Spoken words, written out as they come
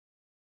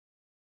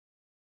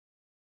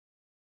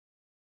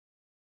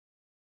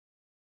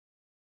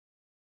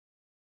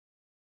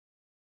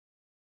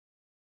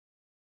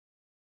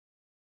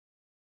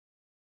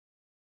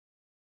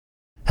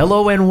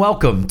Hello and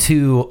welcome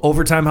to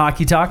Overtime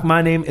Hockey Talk.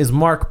 My name is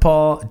Mark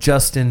Paul,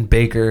 Justin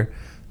Baker,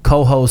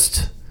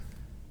 co-host.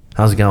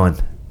 How's it going?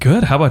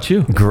 Good. How about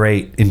you?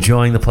 Great.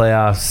 Enjoying the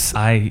playoffs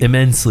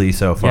immensely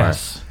so far.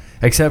 Yes.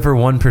 Except for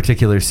one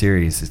particular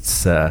series.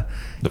 It's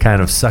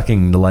kind of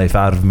sucking the life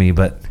out of me,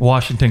 but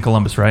Washington,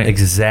 Columbus, right?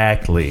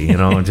 exactly.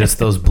 Just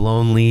those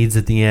blown leads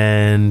at the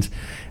end,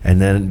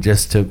 and then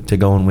just to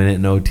go and win it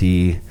in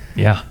OT.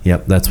 Yeah.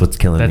 Yep, that's what's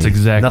killing me. That's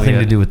exactly Nothing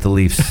to it. do with the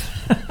Leafs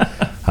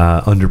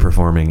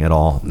underperforming at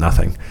all.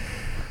 Nothing.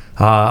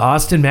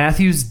 Austin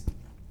Matthews,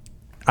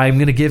 I'm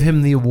going to give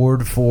him the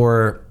award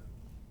for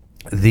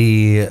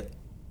the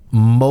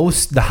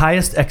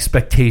highest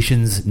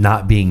expectations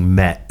not being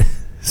met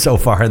so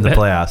far in the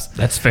playoffs.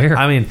 That's fair.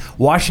 I mean,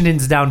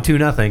 Washington's down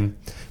 2-0,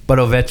 but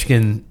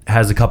Ovechkin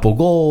has a couple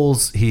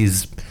goals.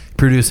 He's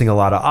producing a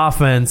lot of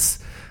offense.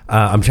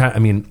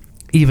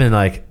 Even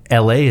like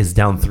LA is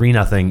down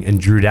 3-0, and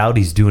Drew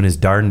Doughty's doing his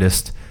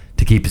darndest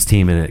to keep his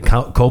team in it.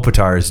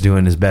 Kopitar is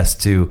doing his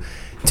best to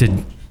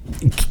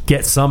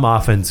get some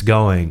offense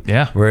going.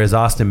 Yeah. Whereas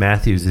Austin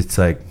Matthews, it's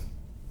like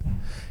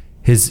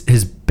his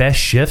best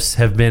shifts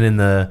have been in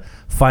the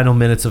final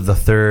minutes of the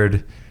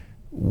third,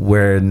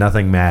 where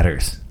nothing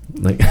matters.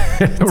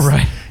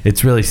 Right.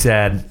 It's really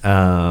sad.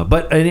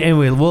 But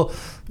anyway,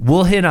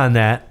 we'll hit on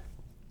that.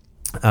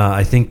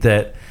 I think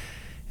that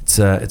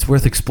it's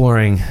worth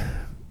exploring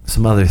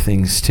some other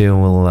things too.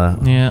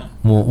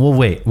 We'll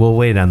wait. We'll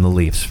wait on the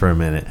Leafs for a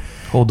minute.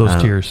 Hold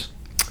those tears.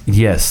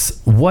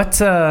 Yes. What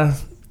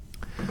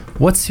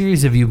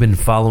series have you been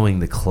following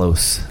the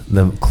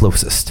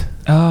closest?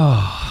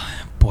 Oh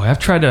boy, I've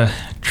tried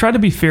to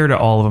be fair to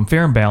all of them.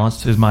 Fair and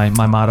balanced is my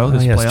motto.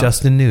 This playoff.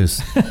 Justin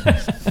News.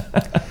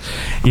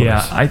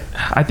 Yeah,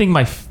 I think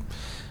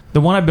the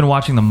one I've been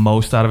watching the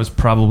most out of is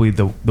probably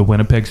the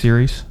Winnipeg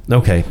series.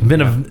 Okay,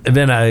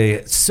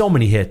 been so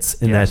many hits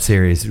in that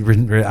series.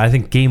 I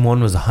think game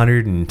one was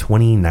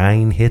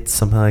 129 hits,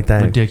 something like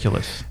that.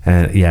 Ridiculous.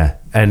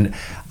 And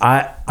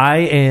I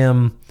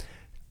am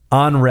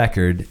on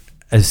record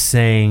as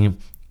saying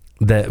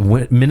that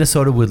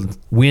Minnesota would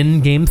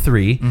win game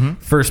 3,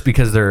 first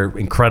because they're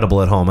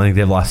incredible at home. I think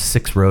they've lost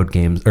 6 road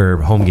games or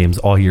home games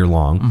all year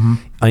long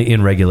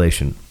in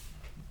regulation.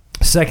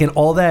 Second,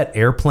 all that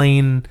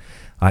airplane.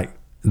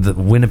 The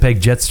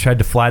Winnipeg Jets tried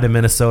to fly to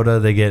Minnesota.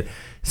 They get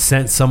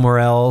sent somewhere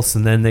else,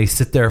 and then they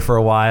sit there for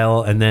a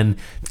while, and then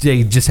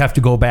they just have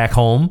to go back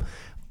home,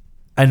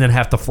 and then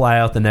have to fly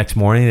out the next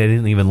morning. They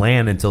didn't even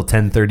land until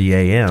 10:30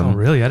 a.m. Oh,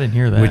 really? I didn't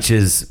hear that.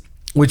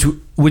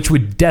 Which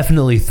would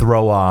definitely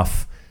throw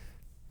off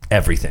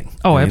everything.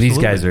 Oh, absolutely. These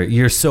guys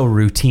you're so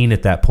routine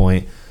at that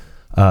point.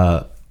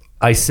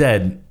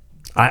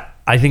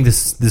 I think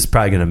this is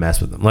probably going to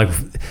mess with them. Like,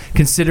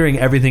 considering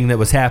everything that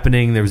was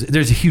happening,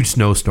 there's a huge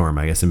snowstorm,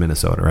 I guess, in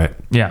Minnesota, right?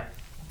 Yeah.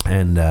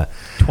 And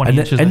 20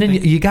 inches. And then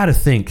you got to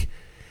think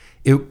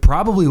it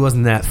probably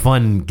wasn't that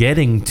fun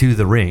getting to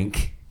the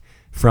rink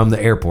from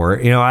the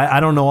airport. I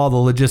don't know all the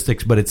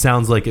logistics, but it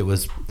sounds like it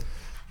was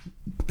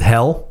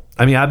hell.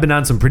 I mean, I've been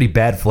on some pretty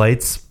bad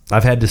flights.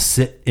 I've had to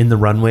sit in the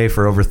runway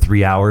for over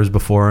 3 hours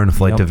before on a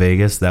flight to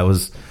Vegas. That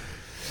was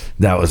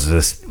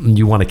just,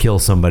 you want to kill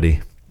somebody.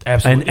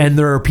 Absolutely. And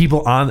there are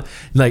people on,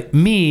 like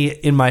me,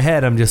 in my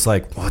head, I'm just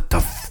like, what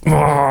the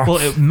Well,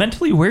 it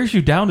mentally wears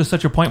you down to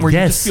such a point where you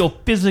just feel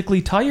physically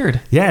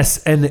tired.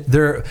 Yes, and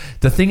the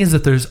thing is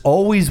that there's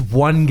always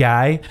one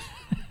guy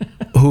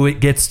who it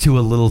gets to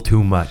a little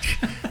too much.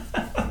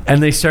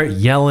 And they start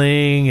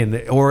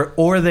yelling,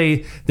 or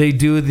they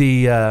do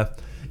the,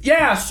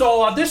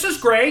 so this is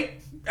great.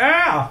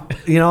 Yeah.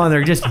 And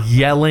they're just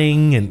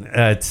yelling, and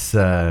it's...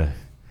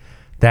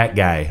 That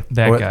guy.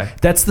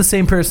 That's the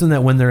same person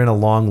that when they're in a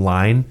long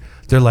line,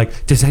 they're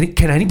like,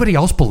 can anybody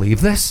else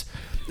believe this?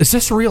 Is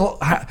this real?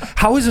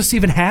 How is this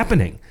even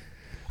happening?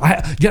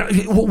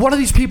 What are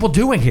these people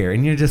doing here?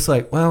 And you're just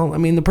like, well, I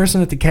mean, the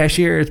person at the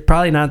cashier, it's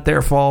probably not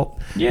their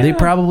fault. Yeah. They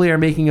probably are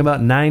making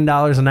about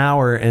 $9 an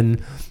hour,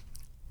 and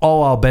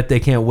I'll bet they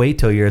can't wait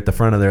till you're at the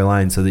front of their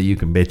line so that you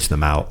can bitch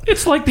them out.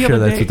 It's like the other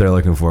day. That's what they're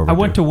looking for. I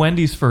went to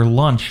Wendy's for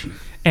lunch,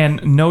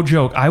 and no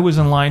joke, I was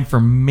in line for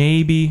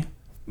maybe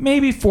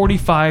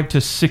 45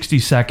 to 60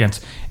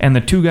 seconds, and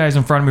the 2 guys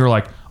in front of me were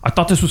like, I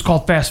thought this was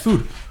called fast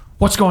food.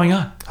 What's going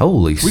on?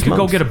 Holy We could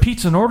go get a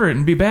pizza and order it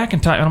and be back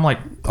in time. And I'm like,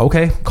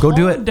 okay, go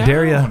do it. down.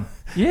 Dare you.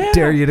 Yeah.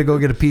 Dare you to go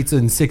get a pizza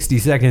in 60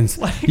 seconds.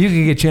 You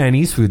can get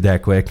Chinese food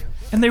that quick.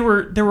 And there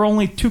were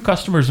only 2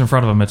 customers in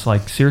front of them. It's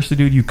like, seriously,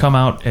 dude, you come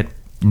out at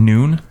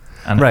noon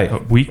on a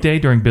weekday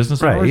during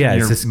business hours, yeah,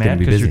 and it's you're just mad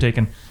because you're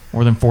taking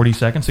more than 40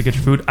 seconds to get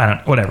your food? I don't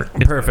know. Whatever.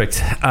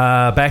 Perfect.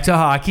 Back to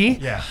hockey.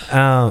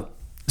 Yeah.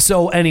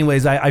 So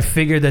anyways, I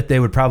figured that they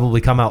would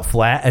probably come out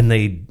flat, and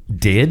they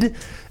did.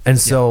 And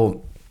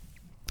so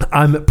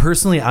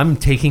I'm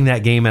taking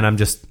that game, and I'm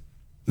just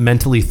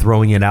mentally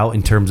throwing it out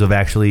in terms of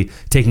actually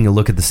taking a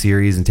look at the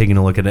series and taking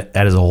a look at it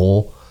as a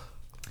whole.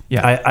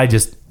 Yeah. I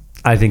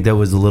think that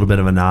was a little bit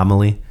of an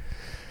anomaly.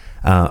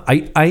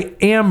 I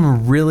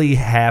am really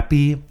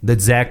happy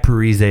that Zach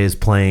Parise is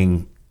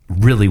playing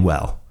really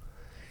well.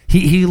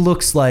 He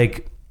looks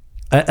like,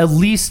 at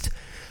least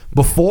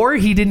before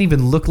he didn't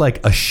even look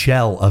like a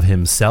shell of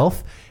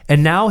himself,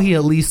 and now he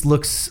at least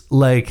looks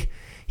like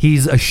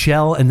he's a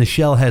shell, and the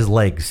shell has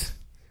legs.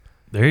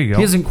 There you go.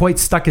 He hasn't quite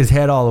stuck his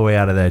head all the way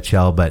out of that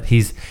shell, but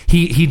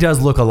he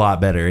does look a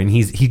lot better, and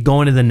he's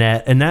going to the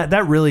net, and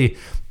that really,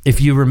 if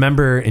you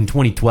remember in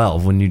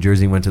 2012 when New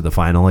Jersey went to the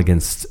final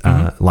against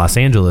Los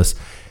Angeles,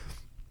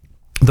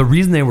 the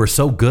reason they were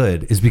so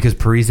good is because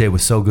Parise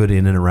was so good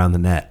in and around the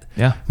net.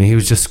 Yeah. I mean, he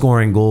was just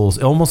scoring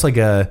goals, almost like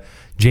a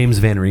James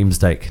Van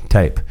Riemsdyk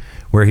type,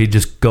 where he'd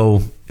just go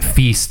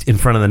feast in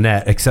front of the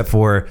net, except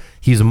for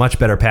he's a much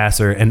better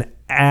passer and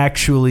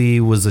actually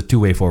was a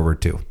two-way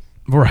forward too.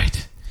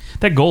 Right.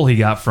 That goal he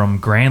got from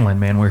Granlund,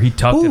 man, where he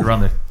tucked it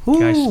around the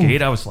guy's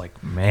skate, I was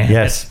like, man,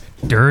 that's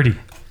dirty.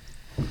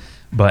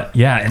 But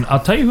yeah, and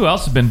I'll tell you who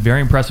else has been very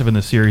impressive in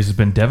the series has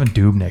been Devin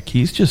Dubnyk.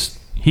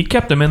 He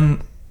kept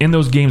them in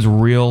those games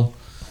real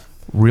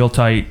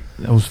tight,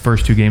 those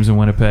first 2 games in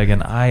Winnipeg,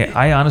 and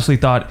I honestly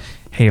thought,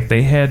 hey, if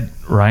they had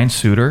Ryan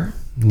Suter,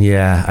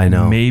 yeah, I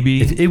know,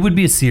 maybe it would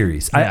be a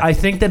series. Yeah. I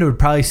think that it would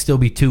probably still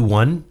be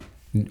 2-1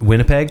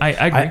 Winnipeg. I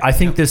agree. I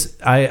think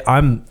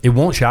it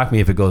won't shock me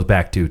if it goes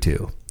back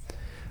 2-2.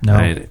 No,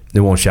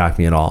 it won't shock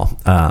me at all.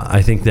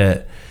 I think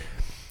that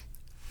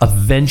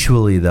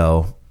eventually,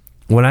 though,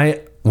 when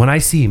I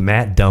see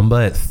Matt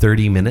Dumba at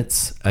 30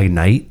 minutes a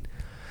night,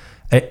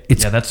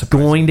 that's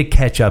going to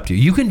catch up to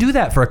you. You can do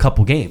that for a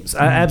couple games.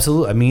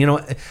 Absolutely. I mean,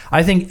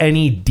 I think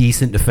any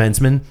decent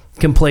defenseman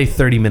can play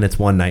 30 minutes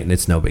one night, and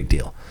it's no big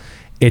deal.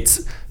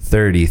 It's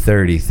 30,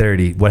 30,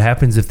 30. What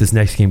happens if this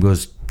next game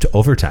goes to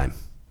overtime?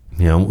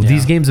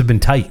 These games have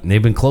been tight, and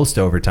they've been close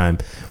to overtime.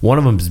 One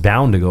of them is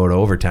bound to go to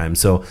overtime.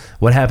 So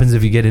what happens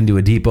if you get into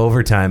a deep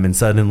overtime and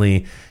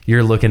suddenly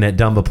you're looking at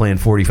Dumba playing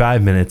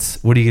 45 minutes?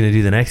 What are you going to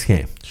do the next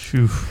game?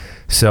 Phew.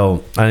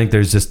 So I think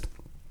there's just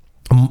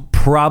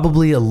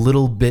probably a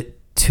little bit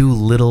too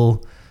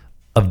little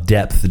of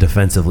depth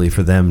defensively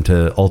for them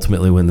to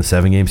ultimately win the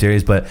 7-game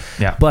series. But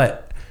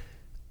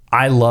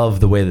I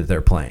love the way that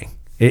they're playing.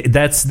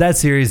 That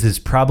series is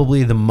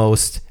probably the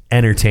most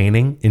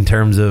entertaining in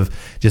terms of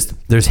just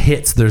there's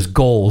hits, there's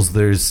goals,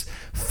 there's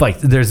fight,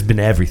 there's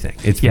been everything.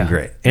 It's been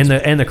great, and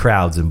the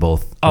crowds in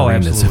both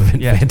arenas have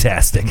been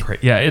fantastic.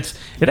 Great. Yeah,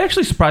 it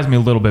actually surprised me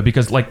a little bit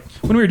because like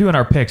when we were doing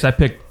our picks, I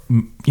picked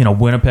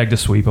Winnipeg to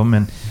sweep them,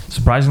 and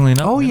surprisingly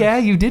enough,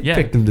 you did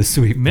pick them to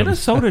sweep.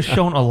 Minnesota's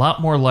shown a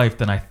lot more life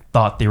than I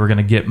thought they were going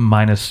to get.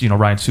 Minus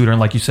Ryan Suter, and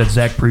like you said,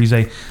 Zach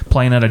Parise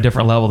playing at a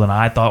different level than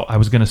I thought I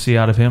was going to see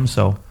out of him.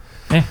 So,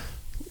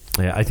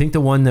 Yeah, I think the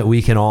one that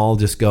we can all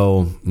just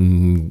go,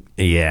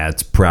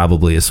 it's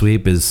probably a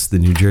sweep is the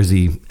New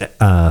Jersey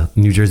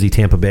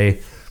Tampa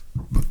Bay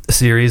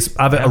series.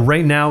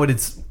 Right now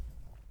it's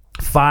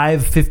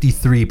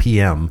 5:53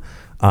 p.m.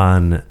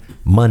 on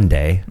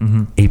Monday,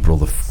 April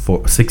the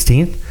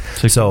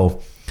 16th.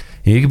 So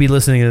you could be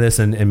listening to this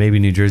and maybe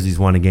New Jersey's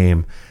won a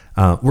game.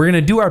 We're going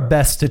to do our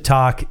best to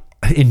talk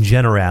in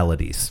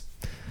generalities.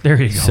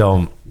 There you go.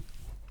 So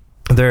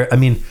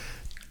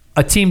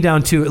a team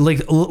down 2,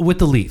 like with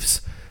the Leafs,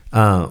 it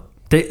can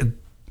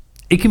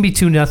be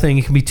 2-0,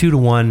 it can be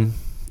 2-1,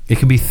 it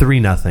can be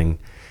 3-0,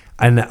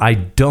 and I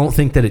don't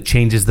think that it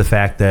changes the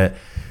fact that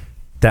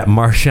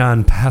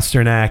Marchand,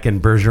 Pasternak,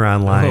 and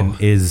Bergeron line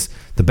is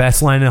the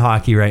best line in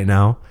hockey right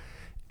now,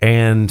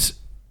 and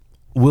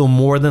will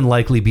more than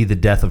likely be the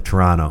death of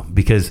Toronto.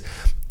 Because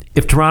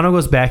if Toronto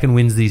goes back and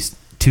wins these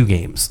 2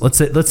 games, let's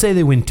say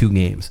they win 2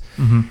 games.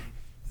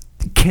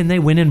 Can they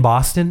win in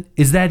Boston?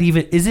 Is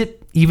it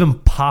even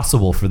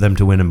possible for them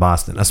to win in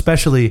Boston,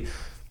 especially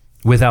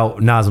without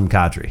Nazem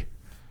Kadri?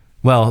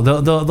 Well,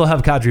 they'll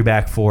have Kadri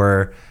back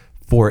for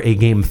a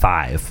game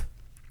 5.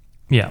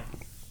 Yeah.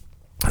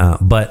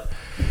 But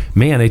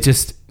man, it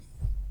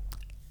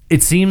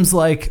seems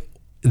like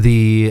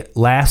the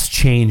last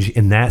change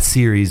in that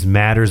series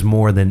matters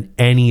more than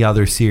any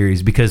other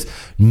series because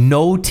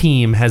no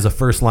team has a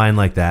first line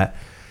like that,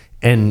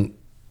 and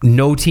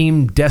no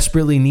team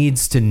desperately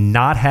needs to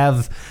not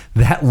have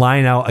that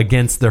line out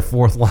against their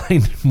fourth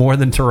line more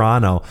than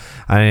Toronto.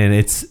 I mean,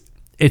 it's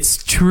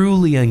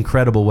truly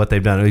incredible what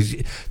they've done. It was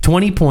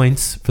 20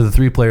 points for the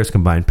 3 players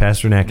combined.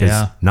 Pasternak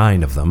has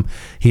 9 of them.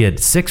 He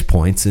had 6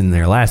 points in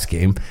their last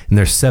game in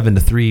their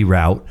 7-3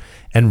 route.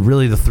 And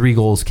really the 3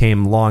 goals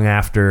came long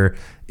after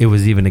it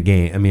was even a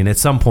game. I mean, at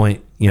some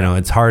point,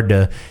 it's hard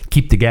to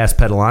keep the gas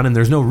pedal on, and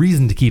there's no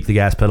reason to keep the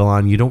gas pedal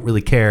on. You don't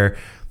really care.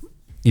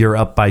 You're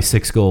up by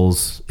 6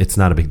 goals. It's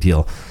not a big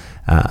deal.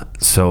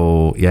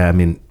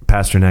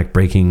 Pasternak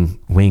breaking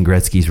Wayne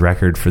Gretzky's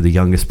record for the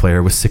youngest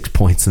player with 6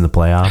 points in the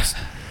playoffs.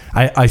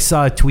 I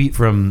saw a tweet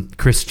from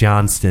Chris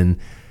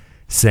Johnston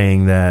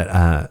saying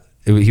that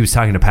he was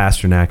talking to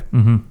Pasternak,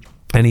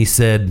 and he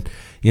said,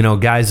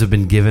 guys have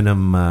been giving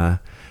him a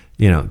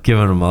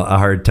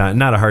hard time.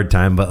 Not a hard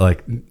time, but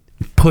like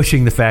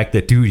pushing the fact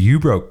that, dude, you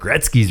broke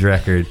Gretzky's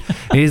record.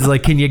 And he's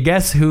like, can you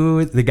guess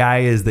who the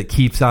guy is that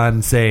keeps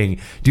on saying,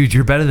 dude,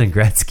 you're better than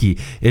Gretzky?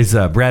 Is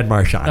Brad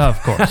Marchand.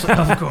 Of course.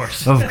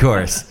 Of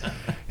course.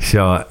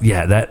 So,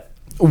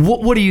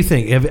 what do you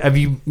think? Have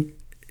you,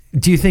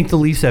 do you think the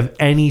Leafs have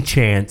any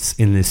chance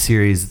in this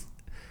series?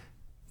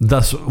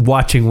 Thus,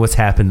 watching what's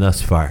happened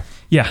thus far.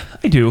 Yeah,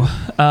 I do.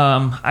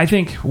 I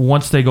think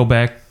once they go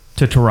back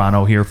to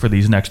Toronto here for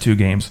these next 2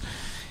 games,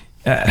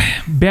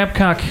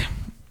 Babcock,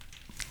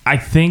 I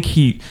think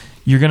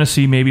you're going to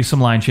see maybe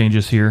some line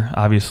changes here,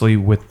 obviously,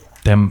 with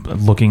them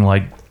looking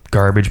like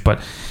garbage.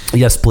 But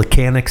yes,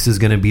 Plekanec is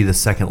going to be the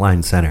second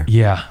line center.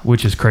 Yeah,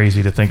 which is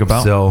crazy to think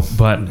about. So,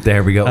 but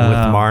there we go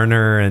with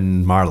Marner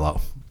and Marlowe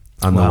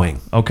on the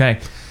wing. Okay.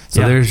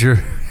 So there's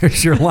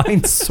your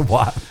line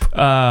swap.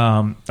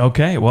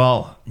 Okay.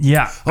 Well,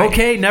 yeah.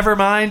 Okay. Never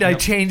mind. I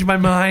changed my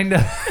mind.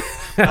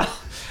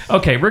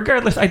 Okay.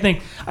 Regardless, I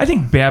think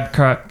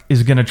Babcock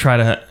is going to try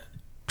to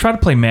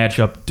play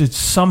matchup to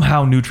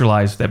somehow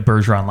neutralize that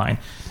Bergeron line.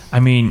 I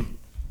mean,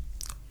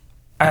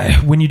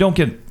 when you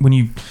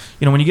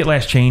get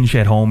last change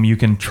at home, you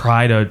can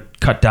try to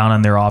cut down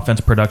on their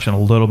offense production a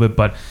little bit,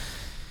 but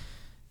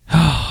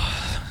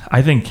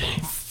I think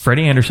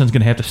Freddie Anderson's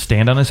going to have to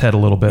stand on his head a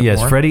little bit more.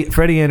 Yes,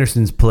 Freddie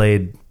Anderson's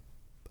played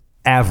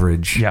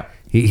average. Yeah.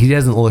 He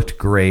hasn't looked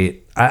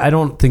great. I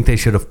don't think they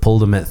should have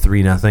pulled him at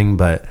 3-0,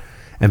 but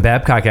and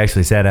Babcock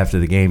actually said after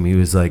the game, he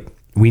was like,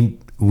 we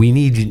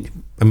need you.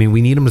 I mean,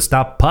 we need him to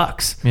stop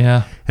pucks.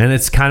 Yeah. And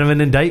it's kind of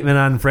an indictment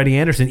on Freddie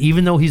Anderson,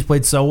 even though he's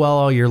played so well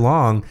all year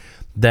long,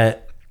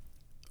 that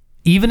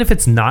even if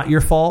it's not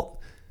your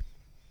fault,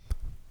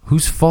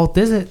 whose fault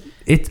is it?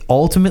 It's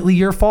ultimately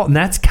your fault. And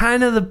that's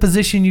kind of the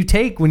position you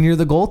take when you're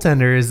the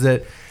goaltender, is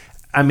that,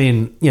 I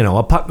mean,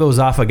 a puck goes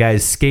off a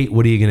guy's skate.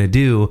 What are you going to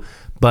do?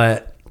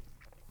 But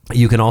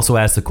you can also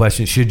ask the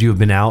question, should you have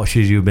been out?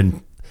 Should you have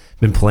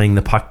been playing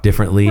the puck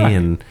differently? Right.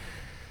 And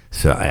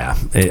so, yeah.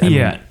 I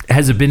mean,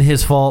 has it been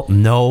his fault?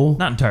 No.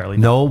 Not entirely.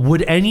 No.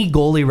 Would any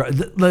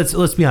goalie...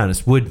 Let's be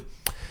honest. Would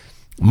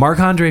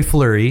Marc-Andre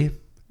Fleury,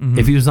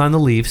 if he was on the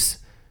Leafs,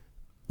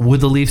 would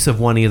the Leafs have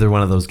won either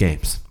one of those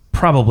games?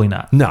 Probably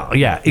not. No,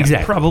 yeah,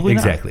 exactly. Probably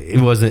not. Exactly. It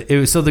wasn't. It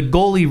was, so the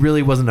goalie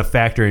really wasn't a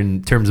factor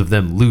in terms of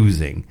them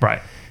losing.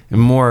 Right.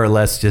 More or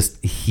less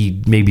just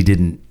he maybe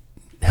didn't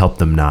help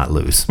them not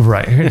lose.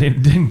 Right.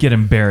 It didn't get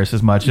embarrassed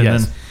as much. And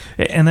Yes.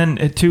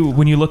 then too,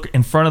 when you look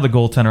in front of the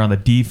goaltender on the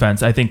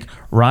defense, I think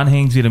Ron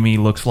Hainsey to me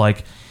looks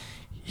like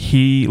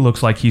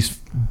he's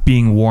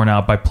being worn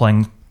out by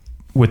playing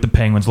with the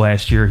Penguins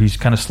last year. He's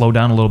kind of slowed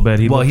down a little bit.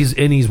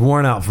 He's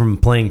worn out from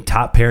playing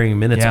top pairing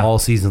minutes all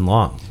season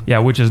long. Yeah,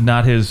 which is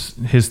not his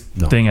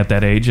thing at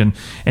that age. And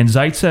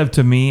Zaitsev,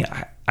 to me,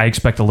 I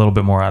expect a little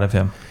bit more out of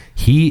him.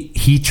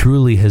 He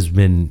truly has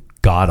been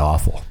god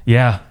awful.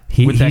 Yeah,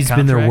 he's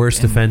been their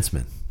worst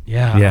defenseman.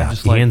 Yeah,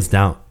 just hands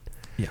down.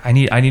 Yeah, I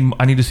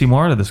need to see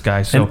more out of this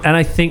guy. So, and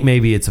I think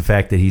maybe it's a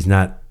fact that he's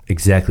not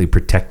exactly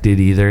protected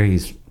either.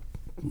 He's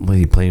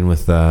playing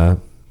with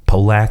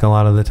Polak a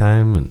lot of the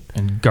time,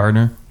 and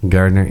Gardner.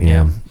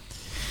 Yeah.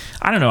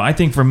 I don't know. I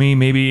think for me,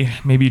 maybe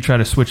you try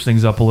to switch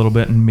things up a little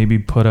bit and maybe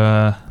put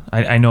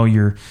I know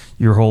your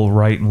whole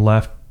right and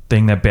left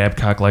thing that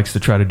Babcock likes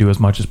to try to do as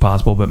much as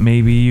possible, but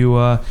maybe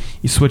you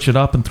switch it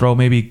up and throw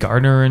maybe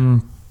Gardner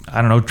and,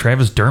 I don't know,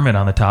 Travis Dermott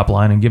on the top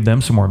line and give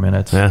them some more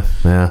minutes. Yeah.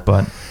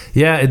 But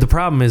yeah, the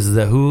problem is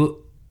that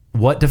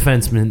what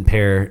defensive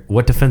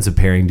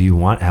pairing do you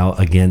want out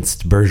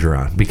against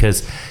Bergeron?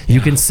 Because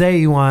you can say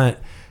you want,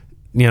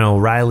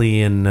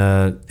 Riley and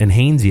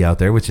Hainsey out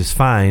there, which is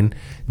fine,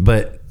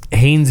 but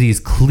Hainsey's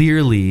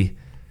clearly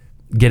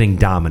getting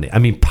dominant. I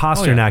mean,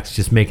 Pasternak's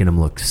just making him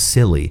look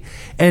silly.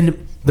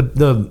 And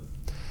the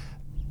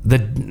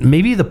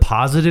maybe the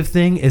positive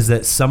thing is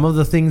that some of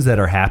the things that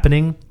are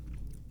happening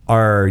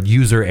are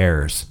user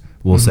errors,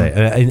 we'll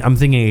say. I'm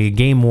thinking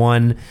game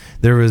 1,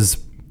 there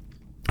was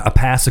a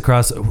pass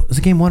across... Was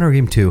it game 1 or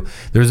game 2?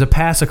 There was a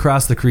pass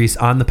across the crease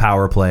on the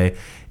power play,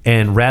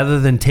 and rather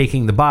than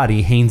taking the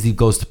body, Hainsey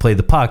goes to play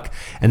the puck,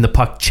 and the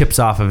puck chips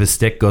off of his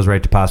stick, goes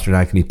right to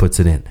Pasternak, and he puts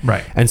it in.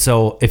 Right. And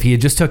so if he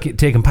had just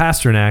taken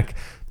Pasternak,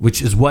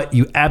 which is what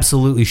you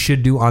absolutely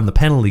should do on the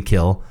penalty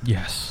kill...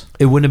 Yes.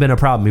 It wouldn't have been a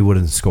problem. He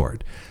wouldn't have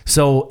scored.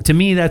 So to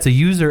me, that's a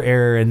user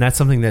error, and that's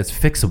something that's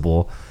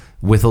fixable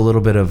with a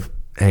little bit of,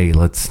 hey,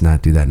 let's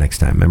not do that next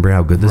time. Remember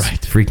how good this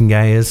freaking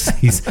guy is?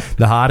 He's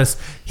the hottest.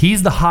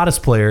 He's the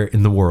hottest player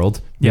in the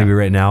world, maybe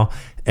right now.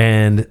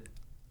 And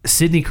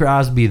Sidney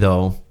Crosby,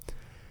 though,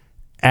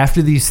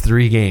 after these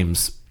 3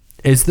 games,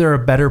 is there a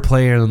better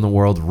player in the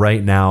world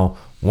right now?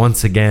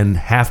 Once again,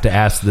 have to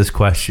ask this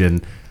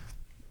question.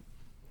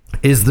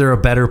 Is there a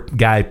better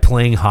guy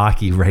playing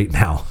hockey right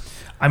now?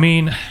 I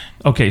mean,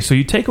 okay, so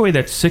you take away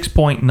that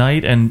 6-point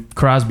night, and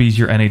Crosby's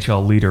your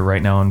NHL leader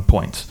right now in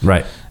points.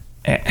 Right.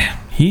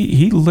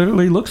 He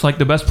literally looks like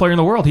the best player in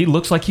the world. He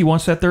looks like he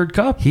wants that 3rd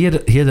cup. He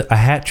had a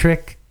hat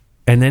trick,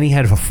 and then he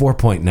had a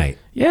 4-point night.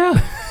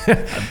 Yeah.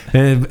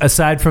 And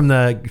aside from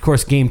of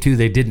course, game 2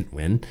 they didn't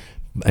win,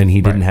 and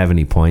he didn't have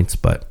any points,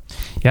 but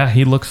yeah,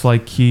 he looks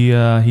like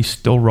he's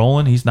still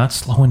rolling. He's not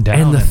slowing down.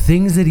 And the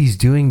things that he's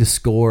doing to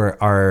score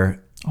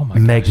are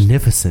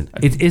magnificent.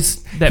 It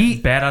is that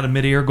bat out of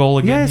midair goal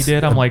again. He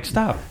did. I'm like,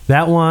 stop.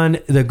 That one,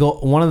 the goal,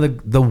 one of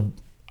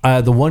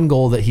the one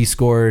goal that he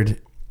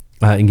scored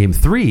in game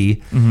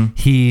 3,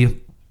 he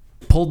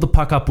pulled the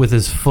puck up with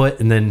his foot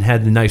and then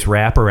had the nice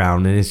wrap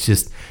around. And it's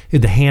just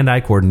the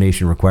hand-eye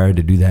coordination required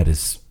to do that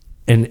is,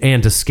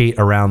 and to skate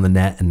around the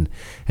net and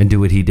do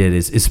what he did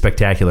is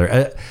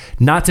spectacular.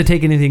 Not to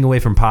take anything away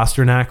from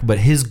Pasternak, but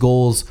his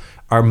goals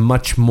are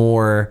much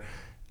more,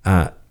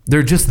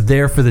 they're just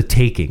there for the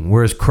taking.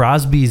 Whereas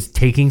Crosby's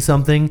taking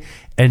something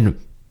and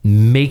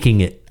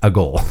making it a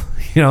goal.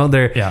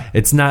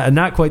 It's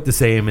not quite the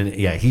same. And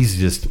he's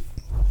just,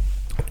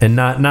 and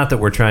not that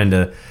we're trying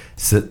to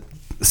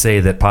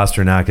say that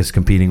Pasternak is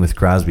competing with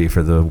Crosby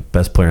for the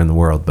best player in the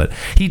world, but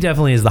he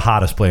definitely is the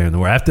hottest player in the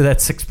world. After that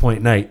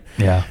 6-point night,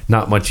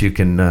 not much you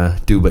can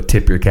do but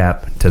tip your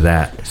cap to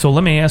that. So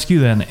let me ask you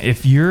then,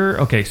 if you're,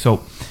 okay,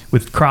 so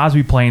with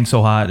Crosby playing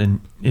so hot,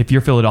 and if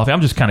you're Philadelphia, I'm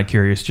just kind of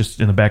curious,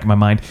 just in the back of my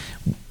mind,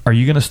 are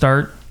you going to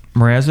start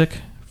Mrazek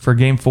for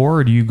Game 4,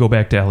 or do you go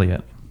back to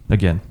Elliott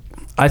again?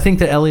 I think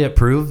that Elliott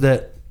proved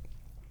that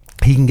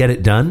he can get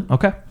it done.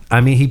 Okay.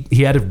 I mean,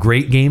 he had a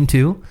great game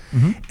too,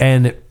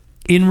 and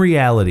in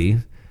reality,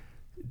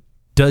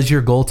 does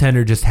your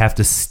goaltender just have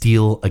to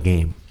steal a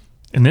game?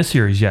 In this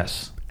series,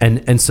 yes.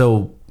 And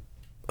so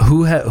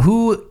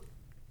who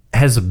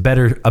has a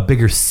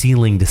bigger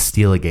ceiling to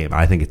steal a game?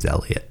 I think it's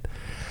Elliott.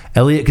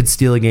 Elliott could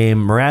steal a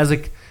game.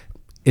 Mrazek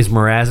is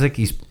Mrazek.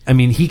 He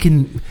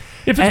can.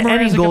 If it's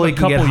Mrazek of a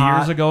couple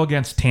years ago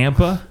against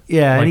Tampa,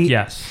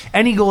 yes.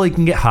 Any goalie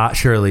can get hot,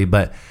 surely.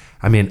 But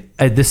I mean,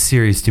 this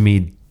series to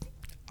me,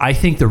 I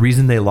think the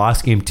reason they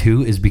lost Game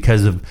 2 is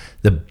because of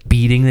the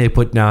beating they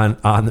put down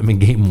on them in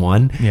Game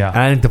 1. Yeah. And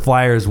I think the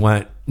Flyers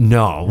went,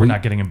 no. We're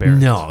not getting embarrassed.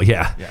 No,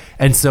 yeah.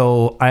 And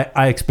so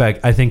I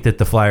think that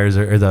the Flyers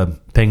or the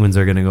Penguins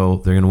are going to go,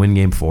 they're going to win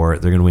Game 4,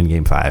 they're going to win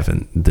Game 5,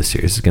 and this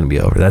series is going to be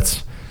over.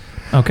 That's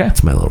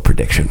my little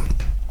prediction.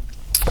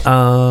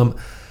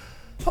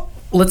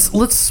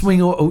 Let's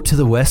swing out to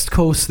the West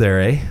Coast there,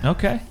 eh?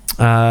 Okay.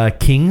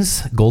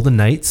 Kings, Golden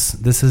Knights.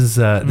 This has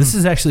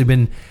actually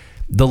been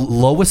the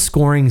lowest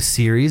scoring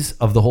series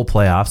of the whole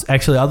playoffs.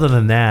 Actually, other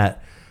than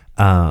that,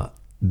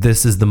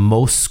 this is the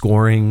most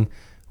scoring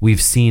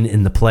we've seen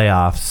in the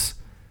playoffs.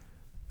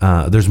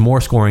 There's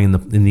more scoring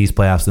in these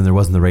playoffs than there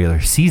was in the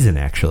regular season,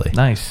 actually.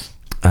 Nice.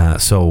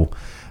 So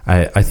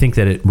I think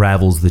that it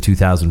rivals the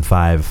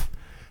 2005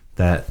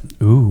 that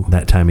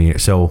time of year.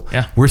 So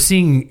we're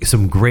seeing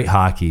some great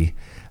hockey.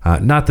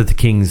 Not that the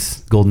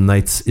Kings Golden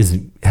Knights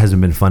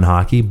hasn't been fun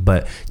hockey,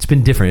 but it's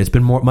been different. It's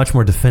been much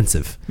more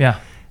defensive. Yeah.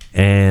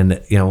 And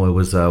it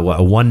was a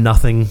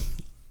 1-0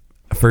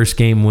 first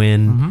game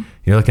win.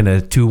 You're looking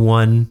at a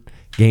 2-1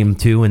 Game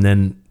 2, and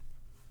then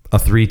a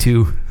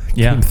 3-2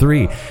 Game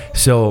 3.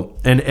 So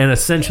and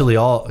essentially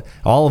all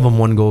of them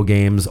 1-goal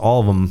games, all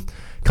of them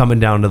coming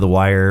down to the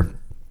wire.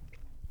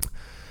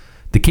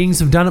 The Kings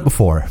have done it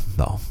before,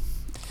 though.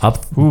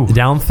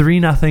 Down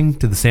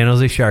 3-0 to the San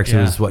Jose Sharks. It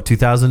was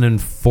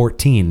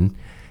 2014.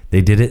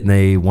 They did it and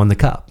they won the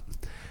cup.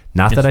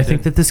 Not that I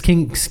think that this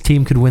Kings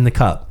team could win the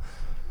cup.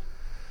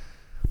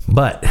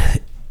 But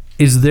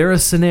is there a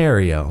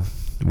scenario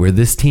where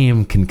this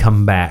team can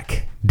come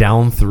back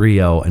down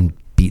 3-0 and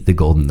beat the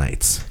Golden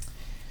Knights?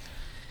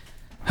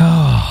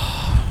 No.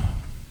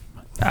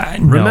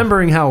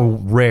 Remembering how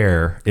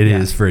rare it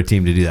is for a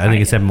team to do that. I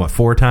think it's happened,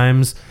 4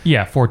 times?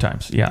 Yeah, 4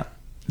 times. Yeah.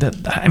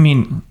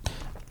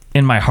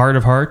 In my heart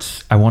of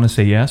hearts, I want to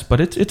say yes,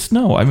 but it's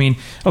no. I mean,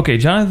 okay,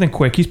 Jonathan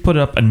Quick, he's put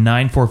up a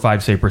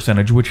 .945 save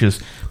percentage, which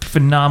is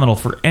phenomenal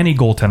for any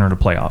goaltender in the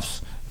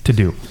playoffs to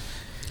do.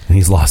 And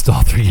he's lost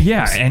all 3 games.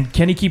 Yeah, and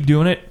can he keep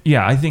doing it?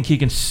 Yeah, I think he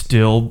can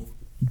still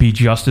be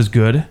just as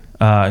good.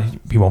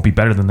 He won't be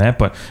better than that,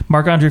 but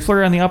Marc-Andre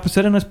Fleury on the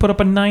opposite end has put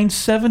up a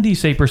 .970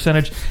 save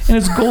percentage, and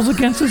his goals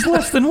against is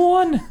less than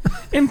 1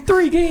 in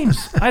 3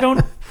 games.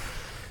 I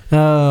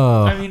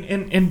mean,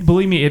 and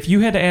believe me, if you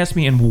had to ask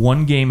me in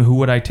one game who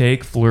would I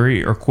take,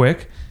 Fleury or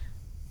Quick,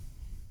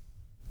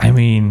 I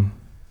mean,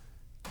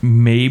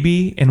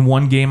 maybe in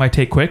one game I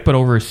take Quick, but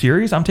over a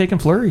series, I'm taking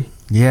Fleury.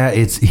 Yeah,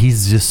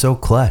 he's just so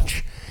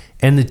clutch.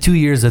 And the 2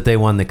 years that they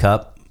won the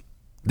cup,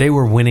 they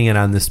were winning it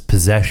on this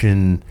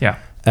possession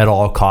at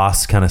all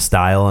costs kind of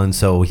style, and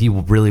so he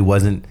really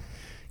wasn't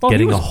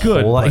getting a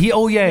whole lot.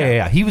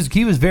 He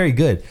was very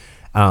good,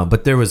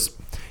 but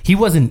he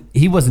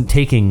wasn't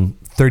taking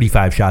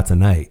 35 shots a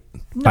night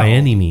by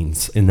any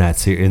means in that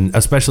series, and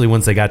especially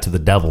once they got to the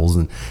Devils,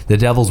 and the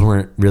Devils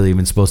weren't really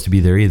even supposed to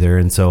be there either,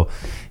 and so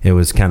it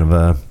was kind of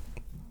a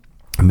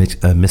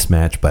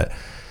mismatch. But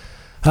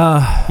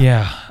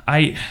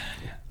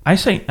I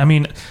say, I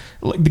mean,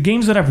 the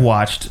games that I've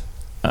watched,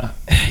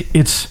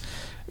 it's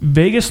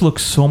Vegas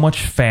looks so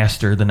much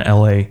faster than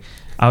LA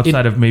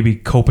outside of maybe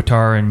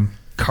Kopitar and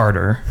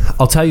Carter.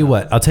 I'll tell you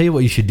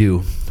what you should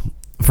do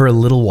for a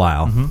little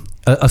while,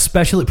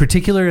 especially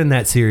particular in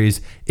that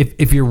series.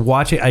 If you're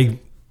watching,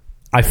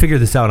 I figured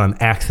this out on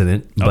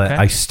accident, but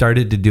I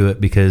started to do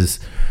it because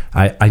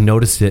I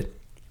noticed it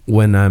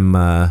when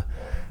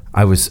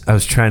I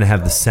was trying to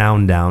have the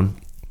sound down,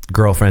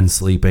 girlfriend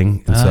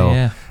sleeping,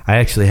 and I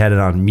actually had it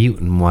on mute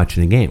and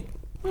watching the game.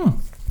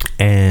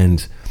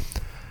 And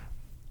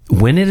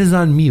when it is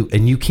on mute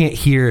and you can't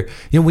hear,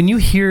 when you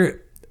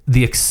hear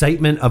the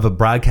excitement of a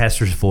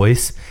broadcaster's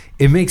voice,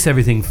 it makes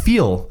everything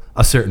feel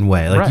a certain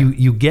way. Like Right.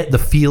 you get the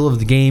feel of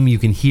the game. You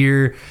can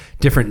hear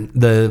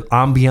the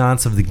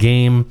ambiance of the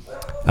game.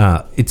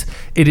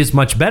 It is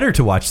much better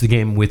to watch the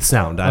game with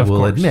sound, I Of will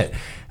course. admit.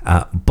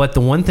 But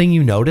the one thing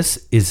you notice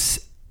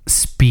is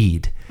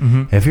speed.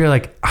 If you're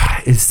like,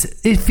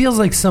 it feels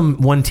like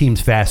one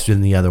team's faster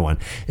than the other one.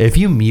 If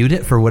you mute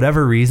it for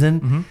whatever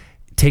reason,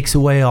 it takes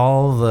away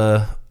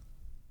all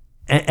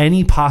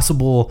any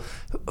possible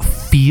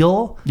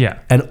feel. Yeah.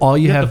 And all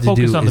you have to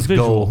focus do on the is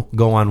visual.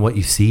 go on what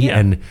you see. Yeah.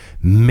 And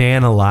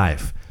man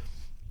alive,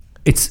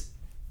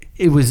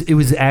 it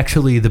was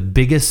actually the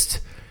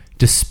biggest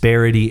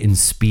disparity in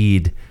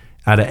speed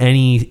out of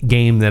any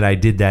game that I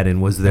did that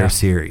in was their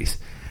series.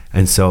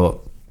 And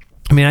so,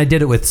 I mean, I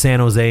did it with San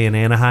Jose and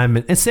Anaheim,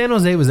 and San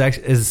Jose was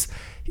actually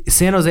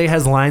San Jose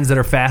has lines that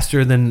are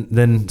faster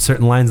than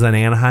certain lines on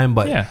Anaheim,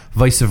 but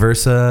vice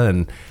versa.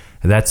 And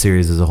that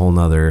series is a whole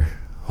nother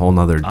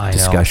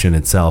discussion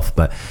itself.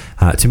 But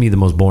to me, the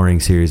most boring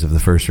series of the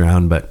first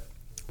round. But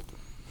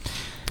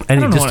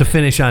just to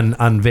finish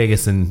on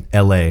Vegas and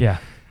LA. Yeah.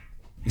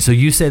 So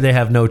you say they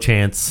have no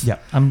chance. Yeah.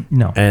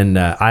 No. And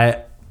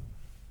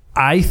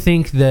I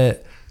think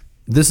that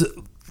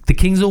the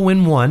Kings will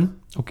win one.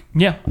 Okay.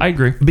 Yeah, I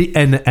agree.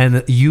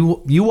 And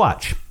you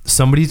watch.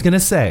 Somebody's going to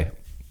say,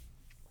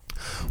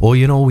 well,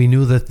 we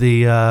knew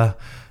that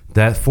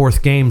that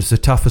fourth game's the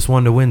toughest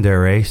one to win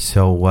there, eh?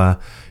 So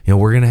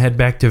we're going to head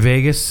back to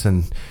Vegas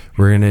and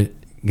we're going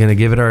to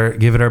give it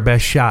our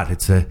best shot.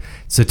 It's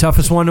the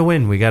toughest one to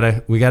win. We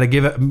gotta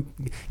give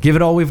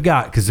it all we've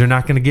got because they're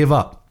not going to give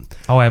up.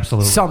 Oh,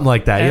 absolutely. Something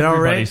like that.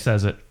 Everybody right?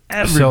 says it.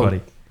 Everybody.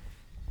 So,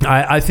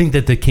 I think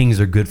that the Kings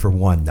are good for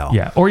one, though.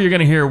 Yeah, or you're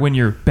going to hear when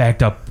you're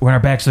backed up, when our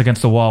back's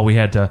against the wall, we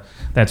had to,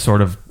 that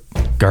sort of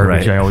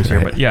garbage I always hear.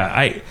 But yeah,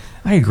 I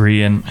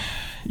agree. And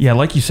yeah,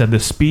 like you said,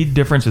 the speed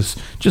difference is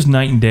just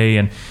night and day.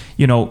 And,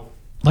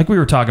 like we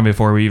were talking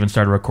before we even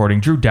started recording,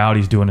 Drew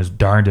Doughty's doing his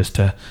darndest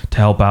to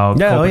help out.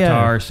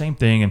 Kopitar, same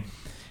thing. And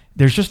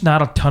there's just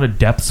not a ton of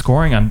depth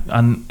scoring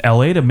on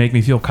LA to make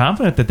me feel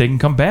confident that they can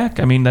come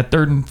back. I mean, that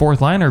third and fourth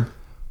line are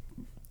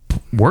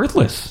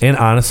worthless. And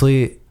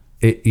honestly,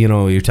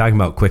 you're talking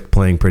about Quick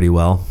playing pretty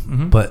well,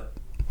 but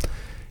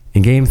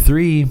in Game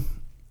 3,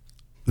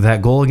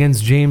 that goal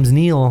against James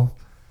Neal,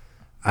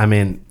 I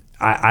mean,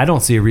 I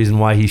don't see a reason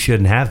why he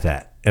shouldn't have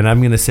that. And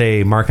I'm going to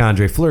say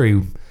Marc-Andre Fleury,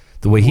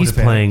 the way he's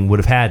playing, would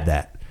have had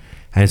that.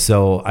 And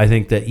so I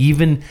think that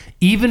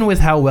even with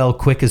how well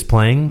Quick is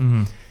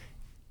playing,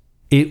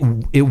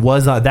 it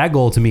was that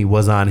goal to me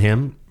was on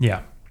him.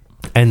 Yeah.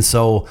 And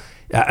so,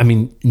 I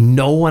mean,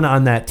 no one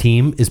on that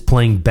team is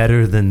playing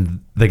better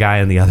than the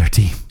guy on the other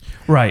team.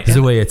 Right. Is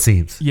the way it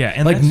seems. Yeah.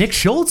 And like Nick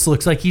Schultz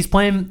looks like he's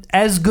playing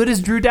as good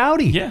as Drew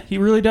Doughty. Yeah, he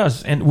really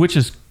does. And which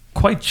is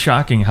quite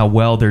shocking how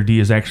well their D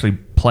is actually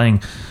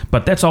playing.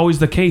 But that's always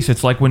the case.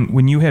 It's like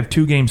when you have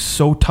two games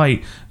so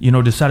tight,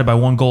 decided by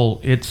one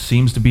goal, it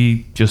seems to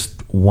be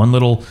just one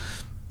little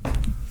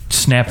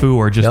snafu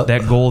or just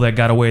that goal that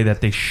got away that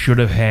they should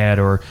have had,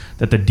 or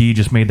that the D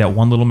just made that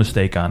one little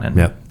mistake on.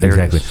 And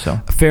exactly. So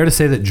fair to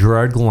say that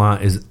Gerard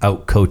Gallant is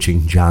out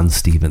coaching John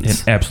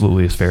Stevens. It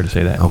absolutely is fair to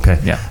say that. Okay.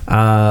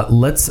 Yeah.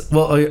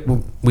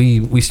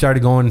 We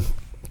started going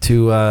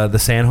to the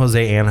San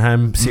Jose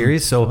Anaheim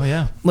series, so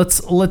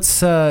let's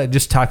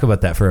just talk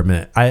about that for a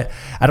minute. I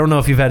don't know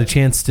if you've had a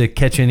chance to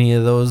catch any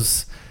of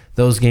those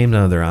games.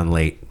 No, they're on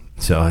late,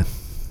 so.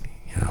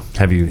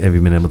 Have you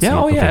been able to?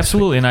 Yeah, see it?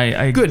 Absolutely. And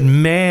I good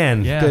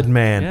man, good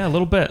man. Yeah, a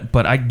little bit,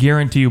 but I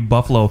guarantee you,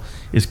 Buffalo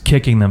is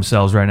kicking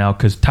themselves right now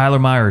because Tyler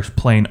Myers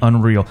playing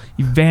unreal.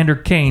 Evander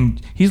Kane,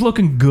 he's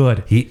looking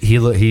good. He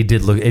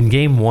did look in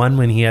Game 1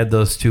 when he had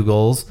those two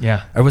goals.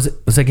 Yeah, or was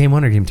that Game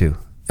 1 or Game 2?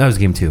 That was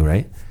Game 2,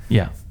 right?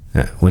 Yeah,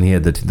 when he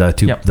had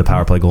the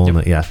power play goal.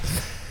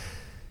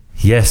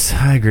 Yes,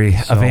 I agree.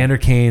 So, Evander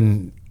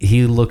Kane,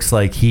 he looks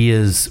like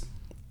he's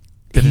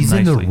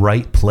in the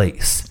right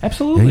place.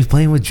 Absolutely. And he's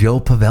playing with Joe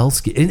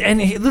Pavelski.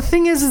 And the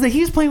thing is that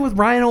he's playing with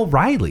Ryan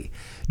O'Reilly.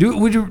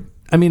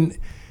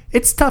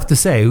 It's tough to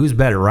say who's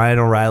better, Ryan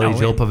O'Reilly,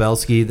 Joe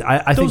Pavelski.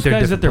 I think they're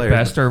guys at their players.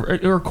 best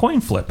are a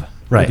coin flip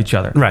with each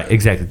other. Right,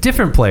 exactly.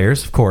 Different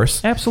players, of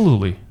course.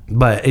 Absolutely.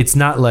 But it's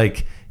not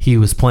like he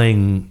was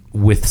playing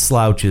with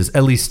slouches,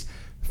 at least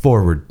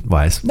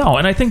forward-wise. No,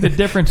 and I think the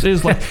difference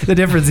is like the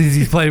difference is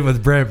he's playing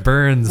with Brent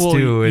Burns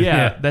too. And,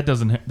 that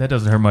doesn't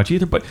hurt much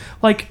either. But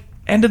like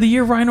end of the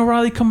year, Ryan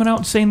O'Reilly coming out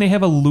and saying they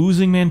have a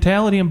losing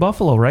mentality in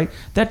Buffalo, right?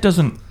 That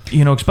doesn't,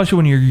 especially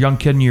when you're a young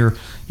kid and you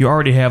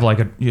already have like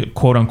a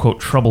quote unquote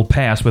troubled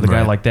past with a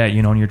guy like that,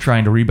 and you're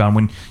trying to rebound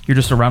when you're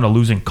just around a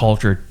losing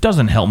culture. It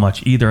doesn't help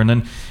much either. And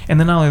then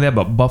not only that,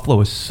 but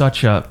Buffalo is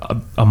such a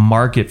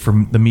market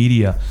for the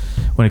media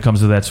when it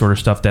comes to that sort of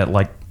stuff that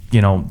like,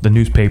 the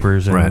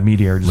newspapers and the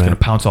media are just going to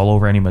pounce all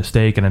over any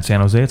mistake. And in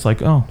San Jose, it's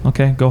like, oh,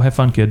 okay, go have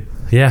fun, kid.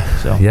 Yeah.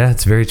 So. Yeah,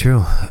 it's very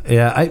true.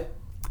 Yeah.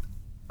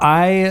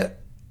 I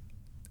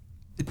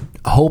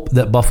hope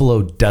that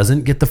Buffalo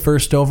doesn't get the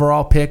first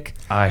overall pick,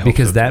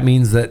 because that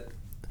means that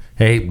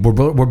hey,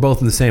 we're both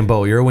in the same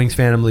boat. You're a Wings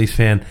fan, I'm a Leafs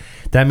fan.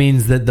 That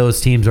means that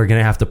those teams are going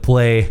to have to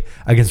play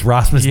against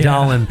Rasmus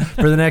Dahlin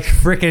for the next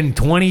freaking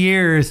 20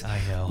 years. I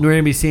know. We're going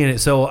to be seeing it.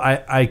 So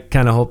I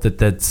kind of hope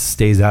that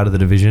stays out of the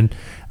division.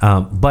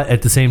 But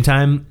at the same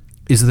time,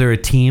 is there a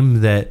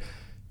team that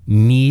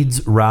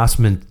needs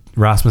Rasmus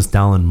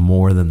Dahlin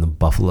more than the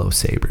Buffalo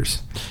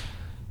Sabres?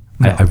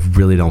 No. I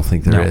really don't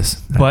think there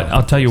is. But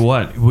I'll tell you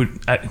what,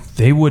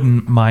 they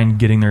wouldn't mind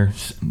getting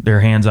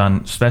their hands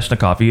on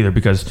Svechnikov either,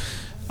 because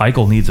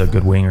Eichel needs a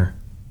good winger.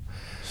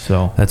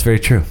 So that's very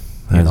true.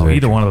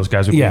 Either one of those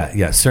guys would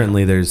be.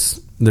 Certainly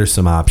there's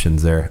some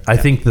options there. I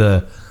think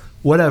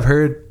what I've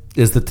heard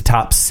is that the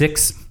top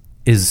 6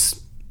 is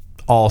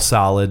all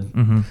solid,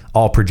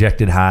 all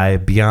projected high.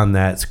 Beyond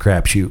that, it's a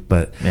crapshoot.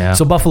 But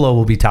so Buffalo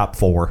will be top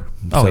 4,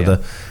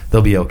 so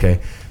they'll be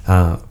okay.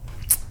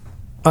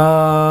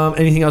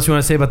 Anything else you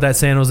want to say about that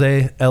San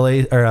Jose,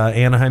 LA, or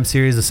Anaheim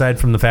series,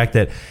 aside from the fact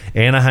that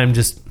Anaheim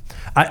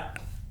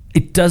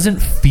it doesn't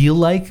feel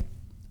like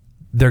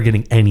they're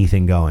getting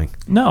anything going.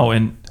 No,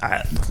 and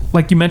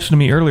like you mentioned to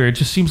me earlier, it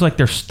just seems like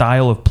their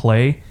style of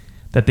play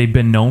that they've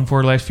been known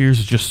for the last few years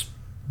is just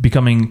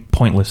becoming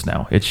pointless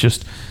now. It's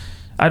just,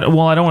 I don't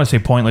want to say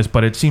pointless,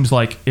 but it seems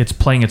like it's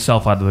playing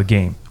itself out of the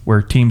game,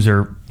 where teams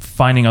are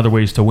finding other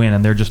ways to win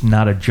and they're just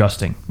not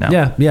adjusting now.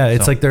 Yeah.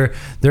 It's like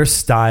their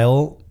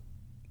style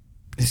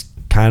is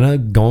kind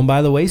of going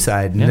by the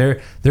wayside, and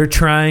they're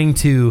trying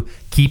to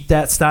keep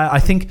that style.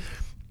 I think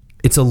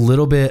it's a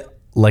little bit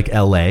like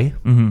LA,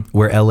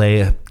 where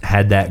LA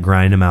had that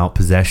grind them out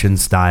possession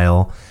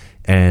style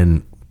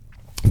and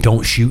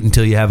don't shoot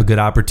until you have a good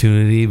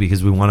opportunity,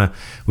 because we want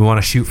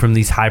to shoot from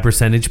these high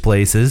percentage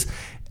places.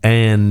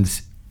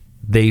 And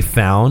they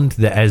found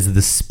that as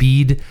the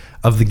speed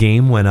of the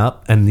game went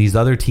up and these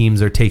other teams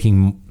are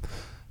taking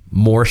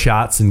more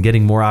shots and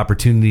getting more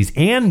opportunities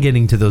and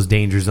getting to those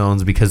danger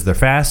zones because they're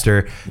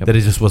faster, that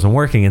it just wasn't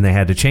working and they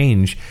had to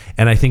change.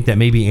 And I think that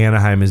maybe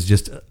Anaheim is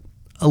just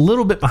a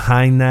little bit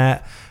behind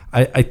that.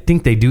 I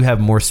think they do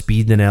have more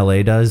speed than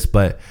LA does,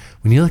 but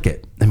when you look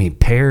at,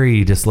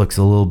 Perry just looks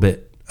a little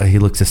bit, he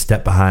looks a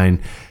step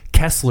behind.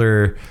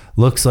 Kessler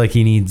looks like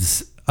he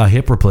needs a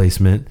hip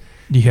replacement.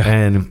 Yeah.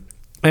 And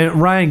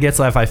Ryan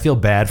Getzlaf, I feel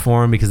bad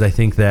for him, because I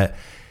think that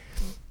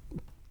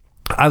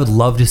I would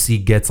love to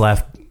see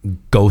Getzlaf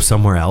go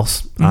somewhere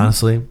else,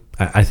 honestly.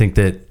 I think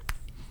that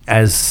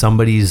as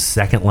somebody's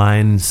second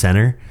line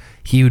center,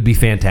 he would be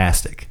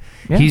fantastic.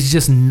 Yeah. He's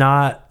just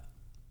not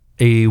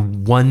a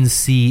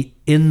 1C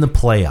in the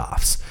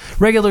playoffs.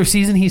 Regular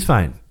season, he's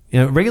fine.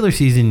 Regular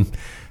season,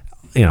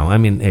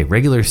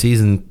 regular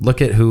season,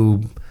 look at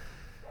who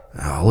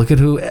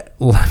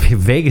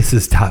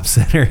Vegas's top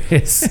center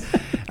is.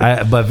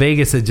 But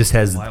Vegas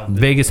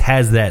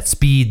has that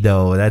speed,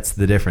 though. That's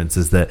the difference,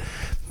 is that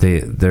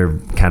they're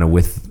kind of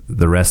with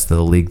the rest of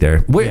the league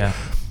there.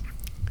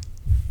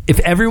 If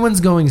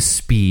everyone's going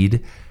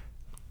speed,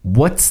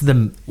 what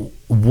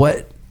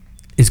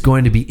is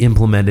going to be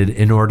implemented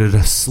in order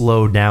to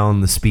slow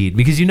down the speed?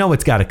 Because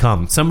it's got to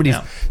come.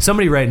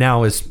 Somebody right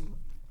now is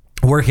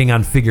working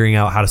on figuring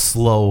out how to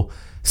slow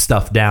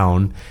stuff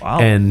down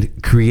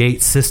and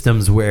create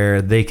systems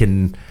where they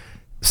can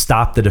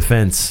stop the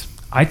defense.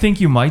 I think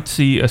you might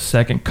see a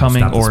second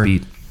coming, or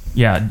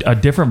a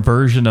different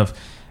version of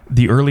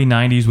the early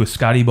 90s with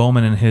Scotty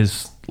Bowman and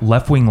his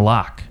left wing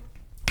lock.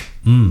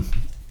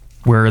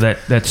 Where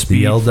that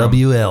speed, the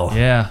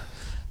LWL.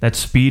 That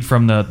speed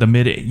from the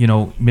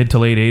mid to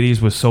late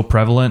 80s was so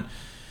prevalent,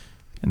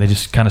 and they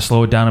just kind of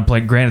slow it down and play.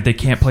 Granted, they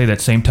can't play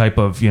that same type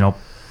of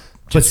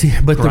But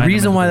the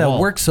reason why that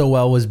worked so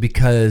well was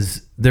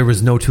because there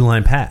was no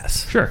 2-line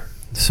pass. Sure.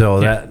 So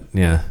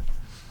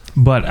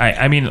But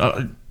I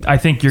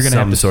think you're going to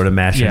have some sort of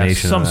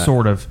machination, some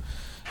sort of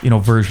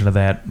version of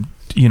that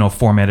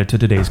formatted to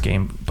today's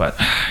game. But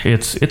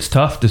it's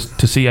tough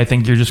to see. I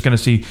think you're just going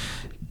to see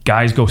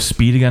guys go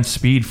speed against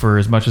speed for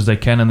as much as they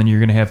can, and then you're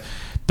going to have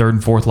third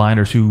and fourth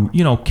liners who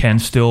can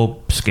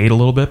still skate a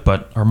little bit,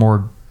 but are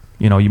more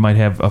you might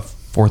have a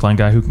fourth line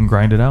guy who can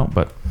grind it out.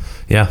 But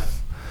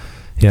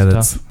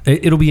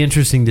it'll be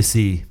interesting to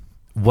see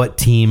what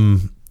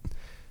team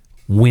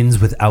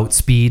wins without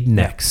speed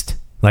next.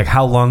 Like,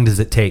 how long does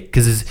it take?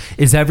 Because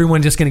is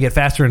everyone just going to get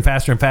faster and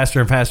faster and faster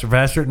and faster and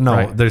faster? No,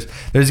 right.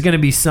 There's going to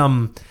be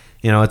some,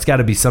 it's got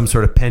to be some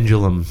sort of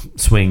pendulum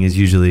swing is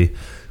usually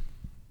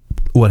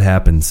what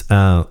happens.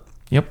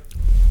 Yep.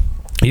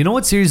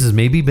 What series has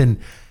maybe been,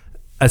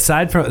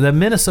 aside from the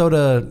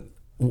Minnesota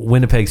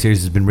Winnipeg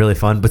series, has been really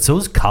fun, but so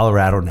is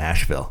Colorado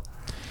Nashville.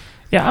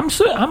 Yeah,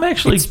 I'm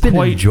actually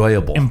quite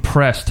enjoyable.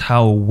 Impressed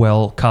how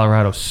well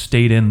Colorado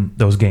stayed in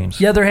those games.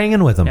 Yeah, they're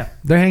hanging with them. Yeah.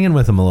 They're hanging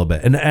with them a little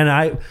bit,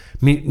 and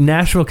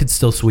Nashville could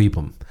still sweep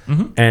them,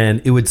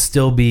 and it would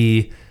still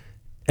be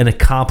an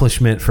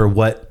accomplishment for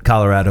what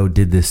Colorado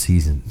did this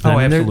season.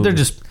 Absolutely. They're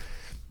just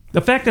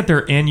the fact that they're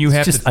in. You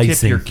have to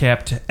tip your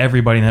cap to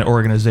everybody in that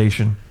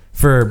organization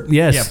for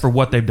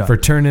what they've done, for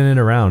turning it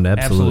around.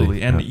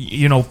 Absolutely. And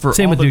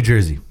same with New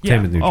Jersey. Yeah.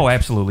 Same with New Jersey. Oh,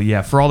 absolutely.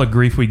 Yeah, for all the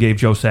grief we gave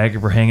Joe Sakic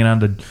for hanging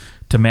on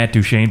to to Matt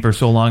Duchene for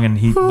so long, and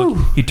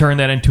he turned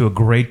that into a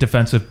great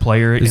defensive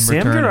player in Sam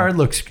return. Girard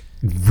looks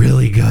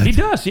really good. He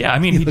does, yeah. I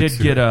mean, he did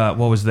get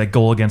what was that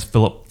goal against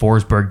Philip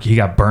Forsberg? He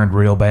got burned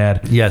real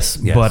bad. Yes.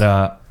 But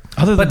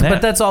other than that,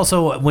 but that's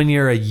also when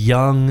you're a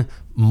young,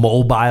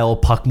 mobile,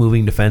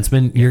 puck-moving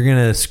defenseman, you're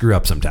gonna screw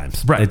up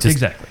sometimes. Right, It just,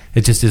 exactly.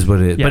 It just is what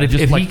it is. yeah, but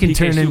if like he can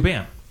turn in,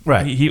 Subban,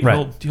 right,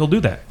 he'll do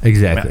that.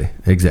 Exactly.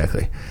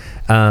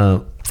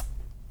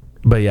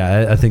 But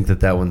yeah, I think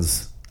that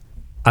one's.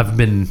 I've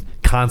been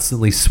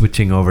constantly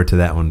switching over to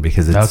that one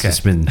because it's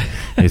just been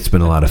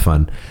a lot of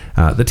fun.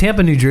 The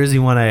Tampa, New Jersey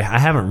one, I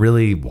haven't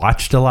really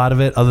watched a lot of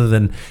it other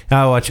than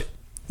I watch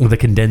the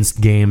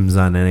condensed games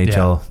on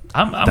NHL.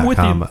 I'm with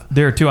you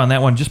there too on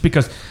that one, just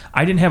because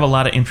I didn't have a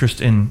lot of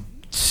interest in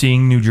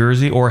seeing New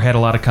Jersey or had a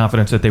lot of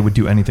confidence that they would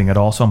do anything at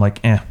all. So I'm like,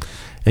 And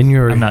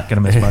I'm not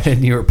going to miss much.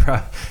 And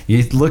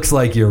it looks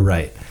like you're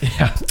right.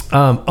 Yeah.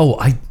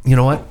 You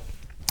know what?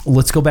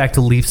 Let's go back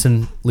to Leafs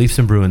and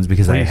Bruins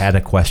because I Please. had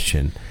a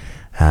question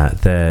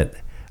that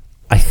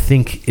I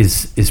think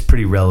is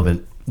pretty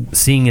relevant,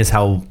 seeing as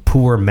how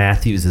poor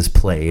Matthews has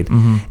played.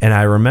 Mm-hmm. And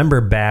I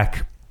remember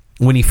back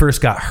when he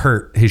first got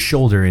hurt, his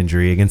shoulder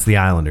injury against the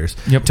Islanders,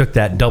 took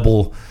that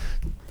double,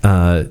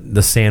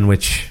 the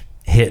sandwich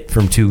hit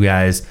from two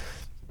guys.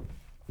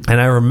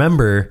 And I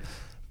remember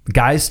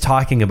guys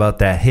talking about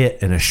that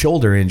hit and a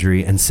shoulder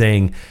injury and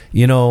saying,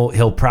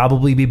 he'll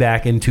probably be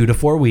back in 2 to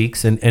 4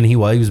 weeks. And he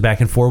was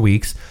back in 4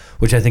 weeks,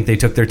 which I think they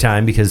took their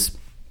time because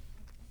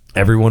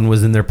everyone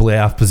was in their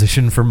playoff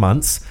position for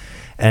months.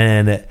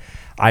 And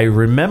I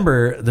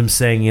remember them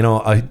saying,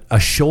 a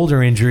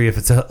shoulder injury, if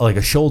it's like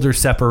a shoulder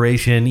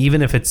separation,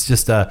 even if it's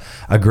just a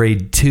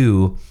grade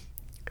 2,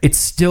 it's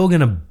still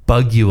going to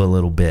bug you a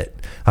little bit.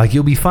 Like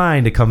you'll be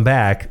fine to come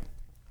back,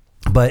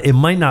 but it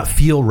might not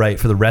feel right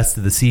for the rest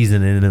of the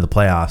season and into the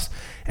playoffs.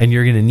 And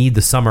you're going to need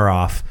the summer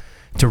off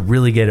to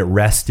really get it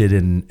rested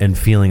and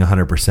feeling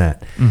 100%.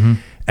 Mm-hmm.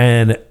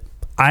 And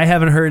I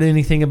haven't heard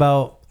anything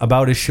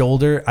about his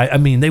shoulder. I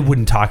mean, they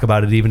wouldn't talk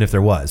about it even if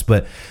there was.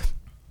 But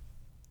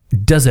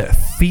does it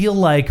feel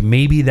like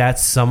maybe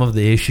that's some of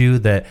the issue,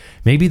 that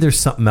maybe there's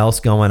something else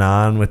going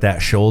on with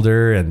that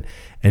shoulder and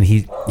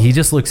he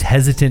just looks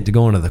hesitant to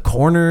go into the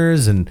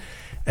corners? And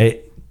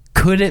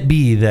could it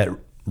be that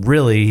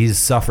really he's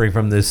suffering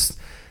from this,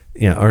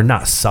 or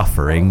not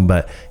suffering,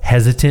 but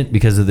hesitant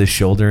because of this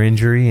shoulder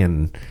injury?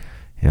 And,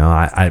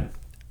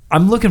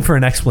 I'm looking for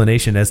an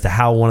explanation as to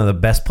how one of the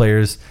best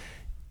players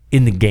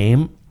in the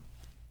game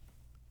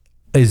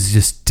is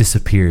just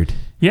disappeared.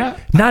 Yeah.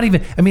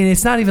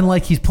 It's not even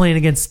like he's playing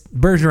against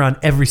Bergeron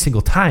every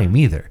single time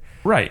either.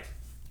 Right.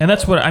 And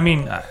that's what,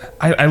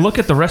 I look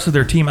at the rest of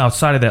their team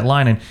outside of that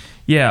line, and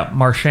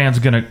Marchand's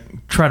going to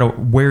try to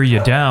wear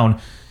you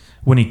down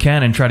when he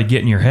can and try to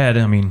get in your head.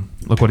 I mean,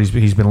 look what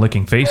he's been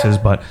licking faces.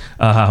 But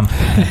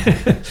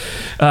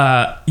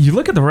you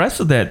look at the rest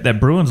of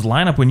that Bruins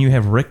lineup when you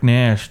have Rick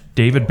Nash,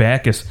 David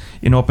Backes,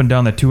 up and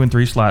down the 2 and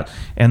 3 slot,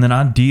 and then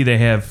on D they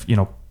have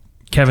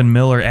Kevin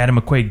Miller, Adam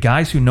McQuaid,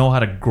 guys who know how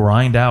to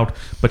grind out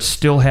but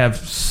still have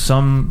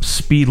some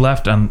speed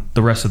left on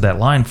the rest of that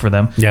line for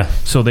them. Yeah.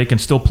 So they can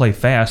still play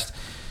fast.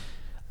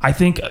 I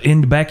think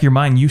in the back of your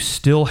mind, you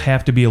still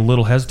have to be a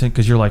little hesitant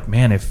because you're like,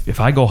 man,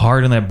 if I go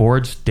hard on that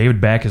boards, David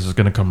Backes is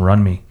going to come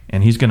run me,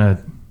 and he's going to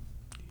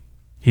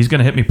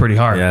hit me pretty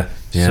hard. Yeah.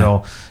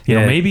 So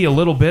maybe a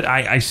little bit.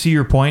 I see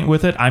your point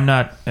with it. I'm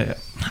not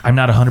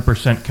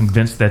 100%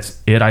 convinced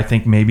that's it. I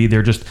think maybe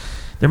they're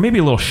maybe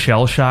a little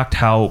shell shocked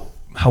how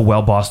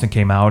well Boston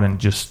came out and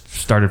just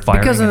started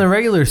firing. Because in the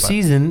regular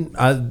season,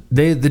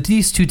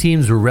 these two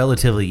teams were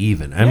relatively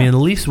even. I mean, the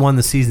Leafs won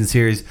the season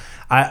series.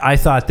 I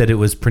thought that it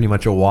was pretty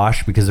much a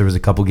wash because there was a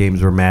couple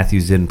games where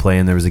Matthews didn't play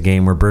and there was a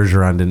game where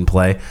Bergeron didn't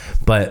play.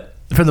 But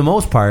for the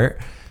most part,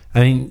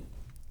 I mean,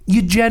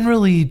 you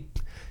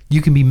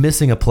can be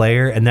missing a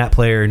player, and that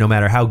player, no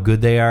matter how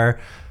good they are,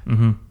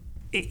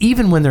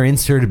 even when they're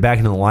inserted back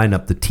into the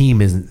lineup, the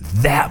team isn't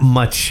that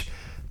much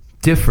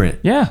different.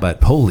 Yeah.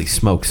 But holy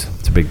smokes,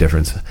 it's a big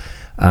difference.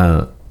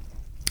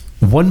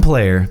 One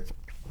player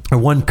or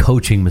one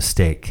coaching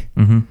mistake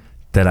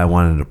that I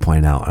wanted to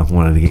point out, I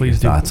wanted to get your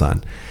thoughts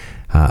on.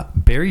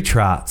 Barry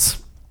Trotz.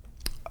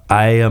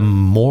 I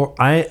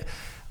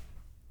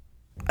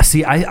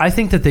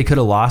think that they could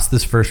have lost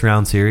this first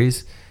round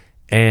series,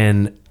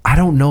 and I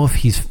don't know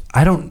if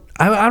I don't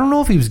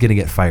know if he was going to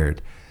get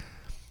fired.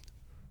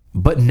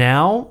 But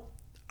now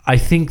I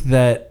think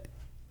that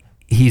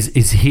he's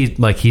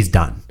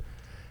done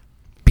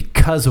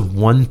because of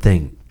one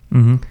thing.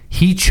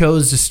 He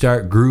chose to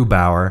start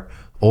Grubauer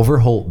over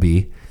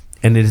Holtby,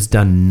 and it has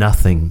done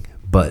nothing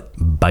but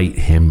bite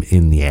him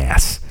in the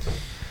ass.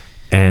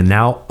 And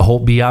now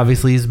Holtby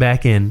obviously is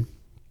back in,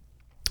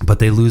 but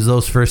they lose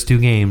those first 2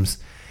 games.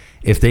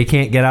 If they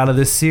can't get out of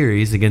this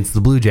series against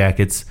the Blue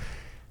Jackets,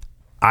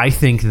 I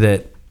think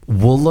that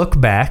we'll look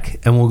back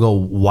and we'll go,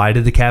 why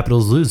did the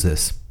Capitals lose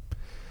this?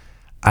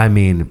 I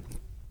mean,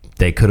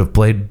 they could have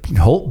played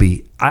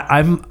Holtby.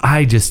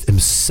 I just am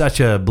such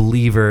a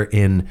believer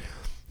in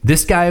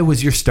This guy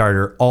was your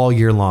starter all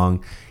year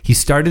long. He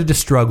started to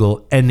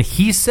struggle, and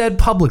he said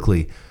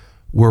publicly,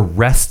 we're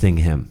resting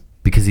him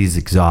because he's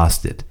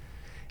exhausted,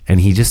 and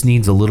he just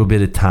needs a little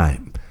bit of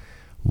time.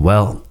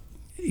 Well,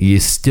 you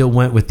still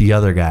went with the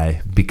other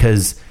guy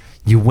because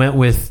you went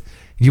with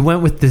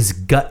this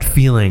gut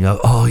feeling of,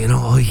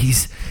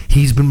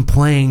 he's been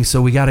playing,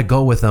 so we got to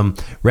go with him,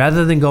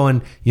 rather than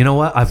going, you know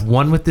what, I've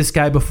won with this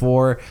guy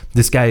before.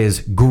 This guy is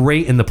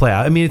great in the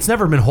playoffs. I mean, it's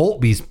never been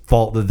Holtby's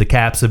fault that the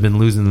Caps have been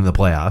losing in the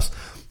playoffs.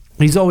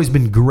 He's always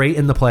been great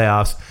in the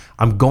playoffs.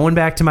 I'm going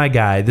back to my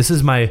guy. This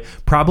is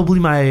probably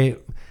my,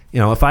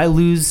 if I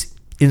lose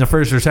in the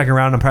first or second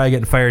round, I'm probably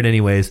getting fired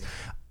anyways.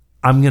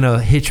 I'm going to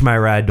hitch my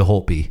ride to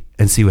Holtby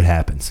and see what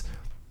happens.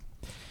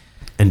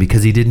 And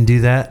because he didn't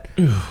do that,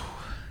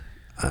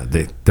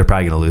 they're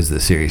probably going to lose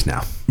this series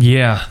now.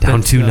 Yeah.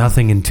 Down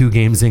 2-0 in 2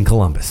 games in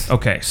Columbus.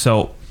 Okay,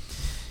 so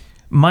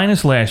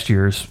minus last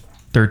year's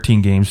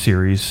 13 game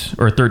series,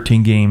 or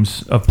 13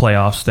 games of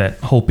playoffs that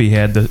Holtby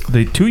had,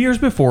 the 2 years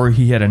before,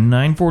 he had a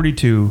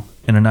 .942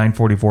 and a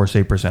 .944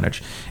 save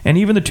percentage. And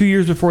even the 2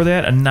 years before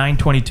that, a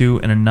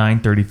 .922 and a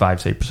 .935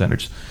 save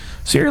percentage.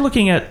 So you're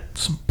looking at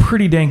some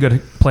pretty dang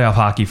good playoff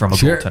hockey from a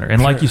goaltender.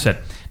 And like you said,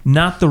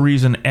 not the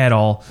reason at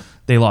all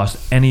they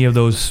lost any of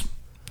those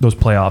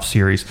playoff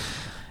series.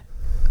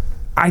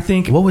 I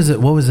think... What was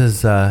his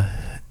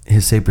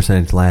save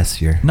percentage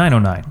last year?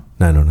 .909.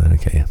 .909,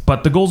 okay, yeah.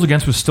 But the goals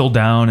against was still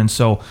down, and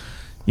so,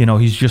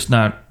 he's just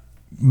not...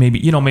 Maybe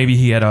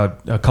he had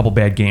a couple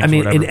bad games. I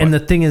mean, or whatever, and the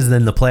thing is,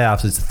 then the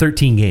playoffs, it's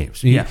 13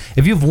 games. Yeah.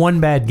 If you have one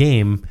bad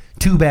game,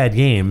 2 bad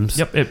games...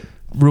 Yep, it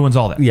ruins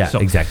all that. Yeah, so,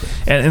 exactly.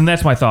 And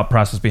that's my thought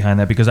process behind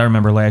that, because I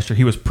remember last year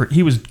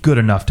he was good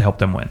enough to help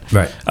them win.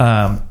 Right.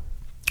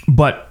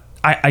 But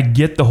I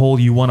get the whole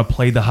you want to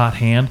play the hot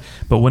hand,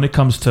 but when it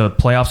comes to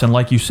playoffs, and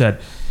like you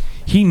said,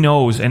 he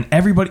knows, and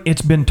everybody,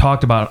 it's been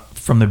talked about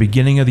from the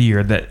beginning of the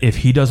year that if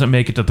he doesn't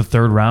make it to the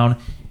third round,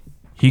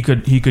 he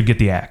could get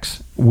the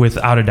axe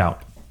without a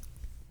doubt.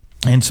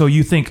 And so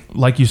you think,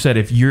 like you said,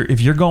 if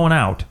you're going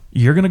out,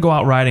 you're going to go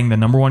out riding the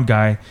number one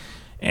guy,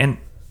 and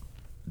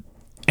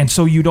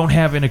so you don't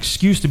have an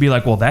excuse to be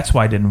like, well, that's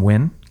why I didn't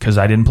win, because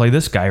I didn't play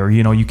this guy, or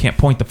you can't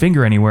point the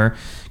finger anywhere,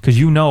 because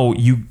you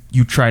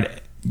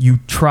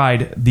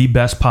tried the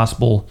best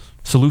possible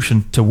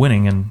solution to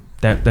winning, and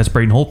that's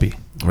Braden Holtby.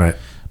 Right.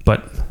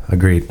 But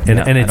agreed.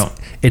 And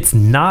it's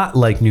not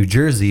like New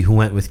Jersey, who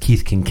went with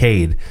Keith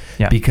Kincaid,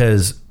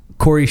 because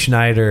Corey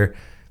Schneider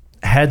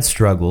had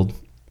struggled,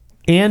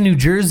 and New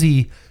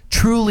Jersey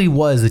truly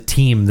was a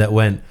team that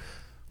went,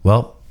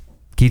 well,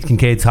 Keith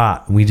Kincaid's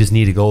hot, and we just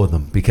need to go with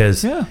him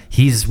because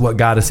he's what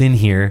got us in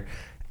here,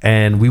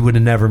 and we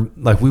wouldn't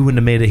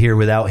have made it here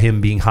without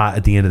him being hot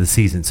at the end of the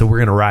season. So we're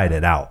going to ride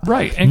it out.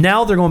 Right. And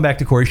now they're going back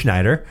to Corey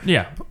Schneider.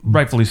 Yeah,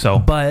 rightfully so.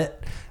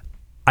 But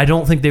I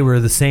don't think they were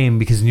the same,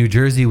 because New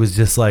Jersey was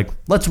just like,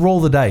 let's roll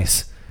the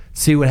dice,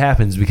 see what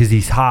happens, because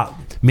he's hot.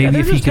 Maybe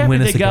if he can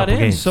win us a couple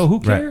games. So who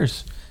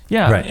cares? Right.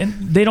 Yeah, right. And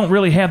they don't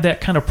really have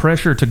that kind of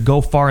pressure to go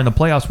far in the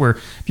playoffs, where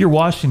if you're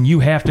Washington, you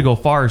have to go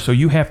far, so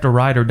you have to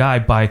ride or die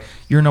by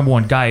your number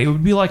one guy. It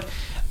would be like,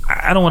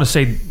 I don't want to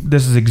say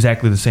this is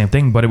exactly the same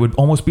thing, but it would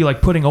almost be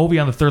like putting Ovi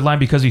on the third line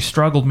because he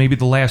struggled maybe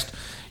the last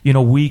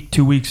week,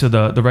 2 weeks of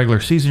the regular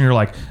season. You're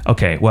like,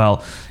 okay,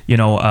 well,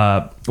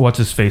 what's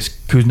his face,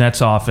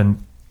 Kuznetsov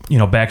and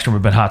Backstrom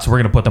have been hot, so we're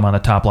going to put them on the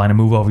top line and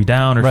move Ovi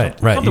down, or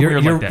something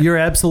weird like that. You're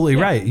absolutely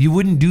right. You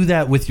wouldn't do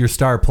that with your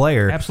star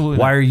player. Absolutely.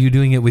 Why are you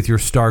doing it with your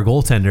star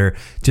goaltender?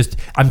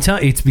 I'm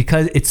telling you, it's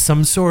because it's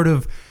some sort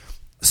of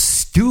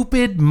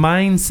stupid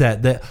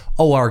mindset that,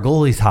 our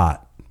goalie's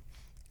hot.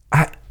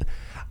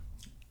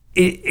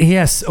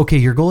 Yes, okay,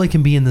 your goalie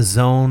can be in the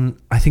zone.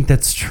 I think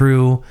that's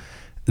true.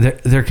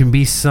 There can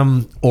be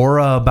some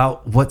aura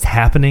about what's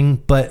happening,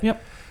 but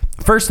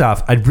first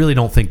off, I really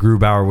don't think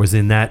Grubauer was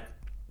in that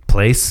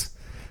place.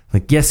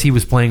 Like, yes, he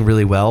was playing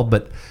really well,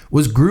 but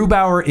was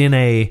Grubauer in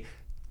a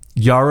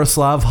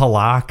Yaroslav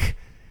Halak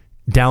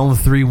down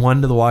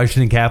 3-1 to the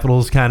Washington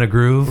Capitals kind of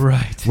groove?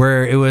 Right.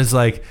 Where it was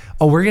like,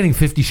 we're getting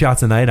 50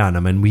 shots a night on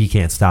him and we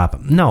can't stop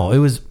him. No,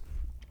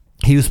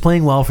 he was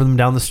playing well for them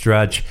down the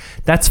stretch.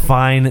 That's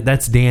fine.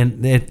 That's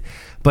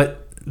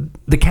but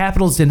the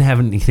Capitals didn't have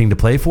anything to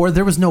play for.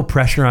 There was no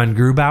pressure on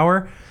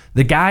Grubauer.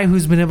 The guy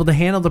who's been able to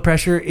handle the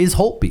pressure is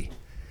Holtby.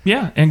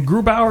 Yeah, and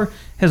Grubauer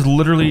has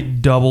literally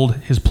doubled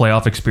his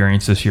playoff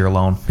experience this year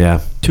alone.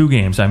 Yeah, 2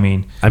 games. I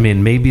mean,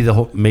 maybe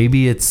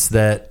it's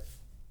that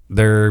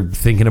they're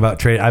thinking about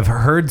trade. I've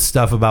heard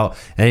stuff about,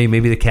 hey,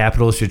 maybe the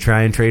Capitals should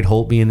try and trade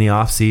Holtby in the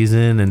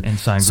offseason and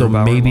sign so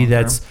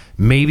Grubauer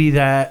maybe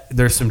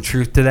there's some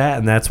truth to that,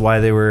 and that's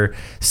why they were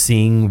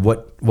seeing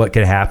what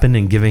could happen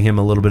and giving him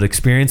a little bit of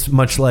experience,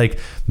 much like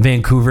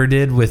Vancouver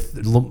did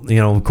with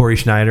Corey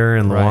Schneider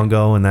and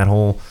Luongo and that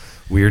whole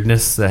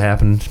weirdness that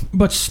happened.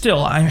 But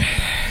still, I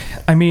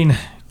mean,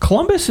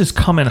 Columbus is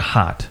coming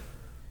hot.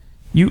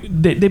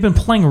 They've been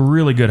playing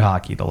really good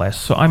hockey the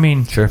last. So I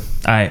mean, sure.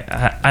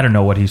 I don't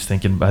know what he's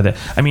thinking by that.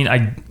 I mean,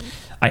 I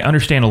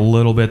understand a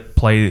little bit.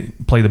 Play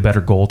the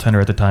better goaltender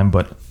at the time,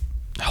 but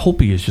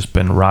Holtby has just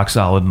been rock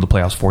solid in the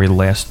playoffs for you the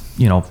last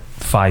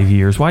 5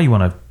 years. Why you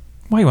want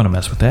to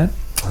mess with that?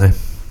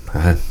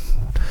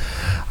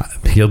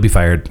 He'll be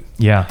fired.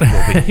 Yeah,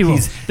 he will.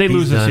 They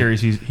lose the done.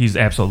 series. He's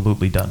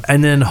absolutely done.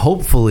 And then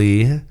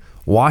hopefully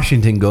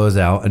Washington goes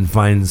out and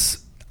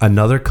finds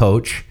another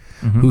coach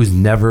who's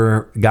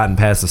never gotten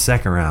past the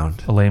second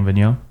round. Alain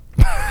Vigneault.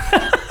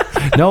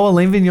 No,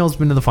 Alain Vigneault's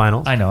been to the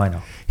finals. I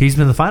know. He's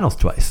been to the finals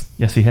twice.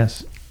 Yes, he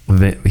has.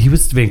 He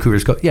was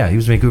Vancouver's coach. Yeah, he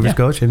was Vancouver's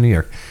coach in New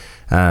York.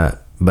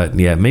 But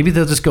yeah, maybe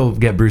they'll just go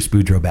get Bruce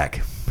Boudreau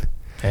back.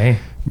 Hey,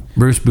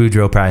 Bruce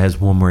Boudreau probably has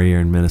one more year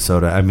in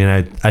Minnesota. I mean,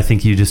 I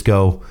think you just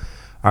go,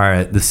 all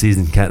right, the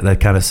season that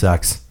kind of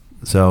sucks.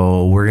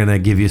 So we're gonna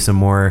give you some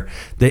more.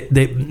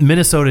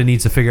 Minnesota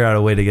needs to figure out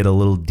a way to get a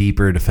little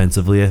deeper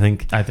defensively. I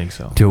think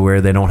so. To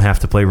where they don't have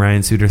to play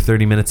Ryan Suter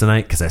 30 minutes a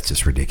night, because that's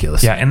just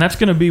ridiculous. Yeah, and that's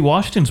going to be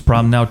Washington's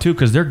problem now too,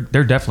 because they're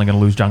definitely going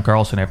to lose John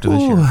Carlson after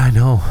this year. I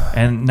know.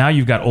 And now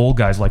you've got old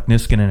guys like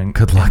Niskanen and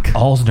Good luck.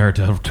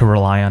 Alzner to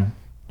rely on.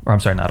 Or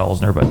I'm sorry, not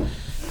Alzner, but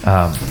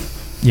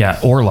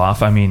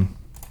Orlov. I mean,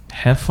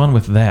 have fun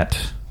with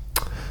that.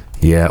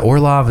 Yeah,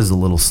 Orlov is a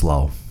little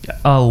slow.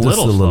 Just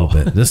a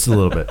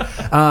little bit.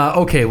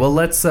 Okay, well,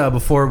 let's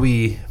before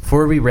we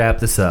wrap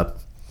this up,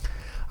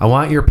 I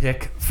want your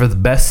pick for the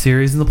best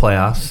series in the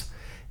playoffs,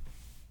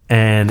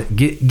 and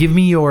give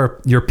me your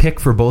pick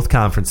for both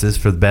conferences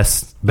for the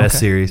best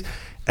series,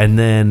 and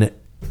then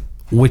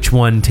which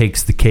one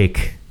takes the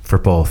cake for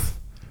both.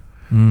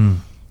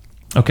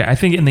 Okay, I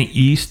think in the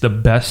East the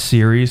best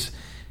series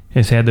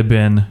has had to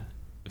been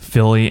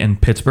Philly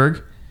and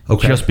Pittsburgh.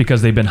 Okay. Just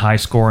because they've been high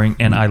scoring,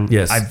 and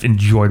I've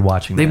enjoyed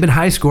watching them. They've been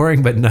high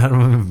scoring, but none of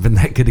them have been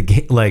that good a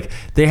game. Like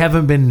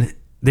they've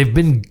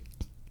been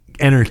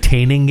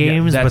entertaining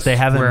games, but they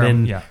haven't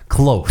been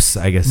close,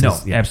 I guess. No,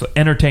 absolutely.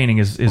 Entertaining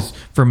is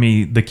for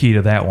me the key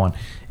to that one.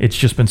 It's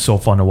just been so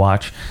fun to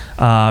watch.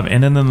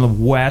 And then in the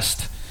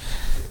West,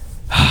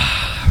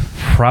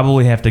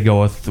 probably have to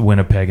go with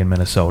Winnipeg and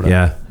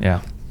Minnesota.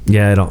 Yeah.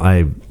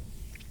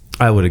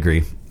 I would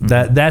agree.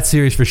 That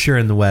series for sure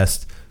in the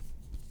West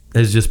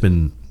has just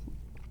been.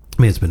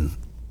 I mean, it's been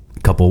a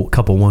couple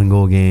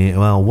 1-goal game.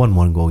 Well, one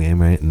 1-goal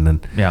game, right? And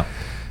then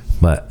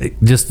but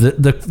just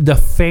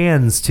the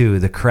fans too.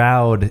 The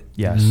crowd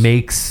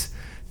makes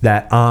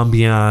that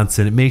ambiance,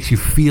 and it makes you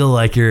feel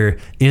like you're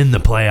in the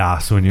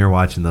playoffs when you're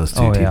watching those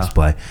two teams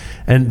play.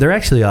 And they're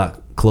actually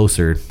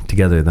closer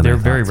together than they're I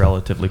thought, very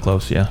relatively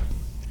close. Yeah.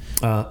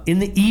 In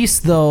the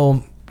East,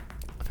 though,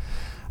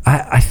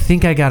 I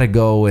think I got to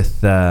go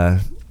with.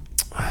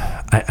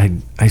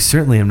 I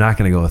certainly am not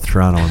going to go with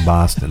Toronto and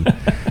Boston.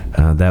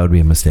 That would be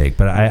a mistake.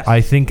 But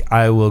I think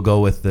I will go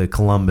with the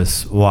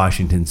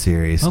Columbus-Washington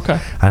series. Okay.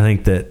 I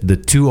think that the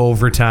 2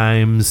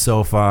 overtimes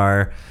so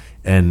far,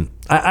 and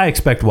I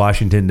expect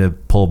Washington to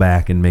pull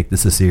back and make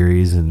this a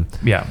series and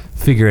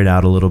figure it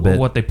out a little bit.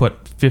 What, they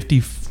put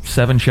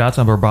 57 shots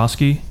on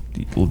Bobrovsky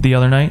the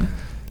other night?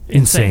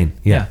 Insane.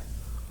 Yeah,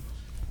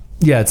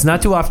 it's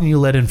not too often you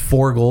let in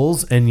 4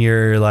 goals and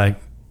you're like,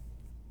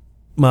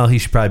 well, he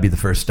should probably be the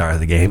first star of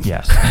the game.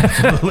 Yes,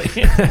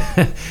 absolutely.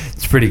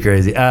 It's pretty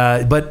crazy.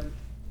 But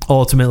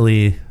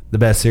ultimately, the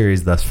best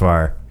series thus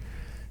far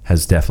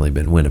has definitely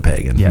been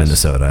Winnipeg and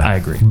Minnesota. I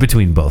agree.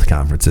 Between both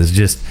conferences.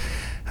 Just,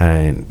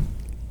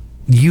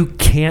 you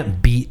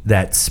can't beat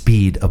that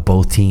speed of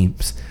both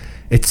teams.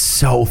 It's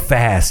so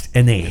fast.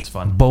 And it's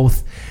fun.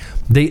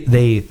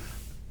 They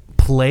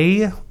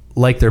play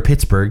like they're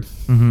Pittsburgh,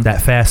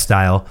 that fast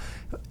style,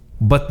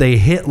 but they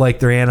hit like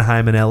they're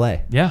Anaheim and LA.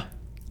 Yeah.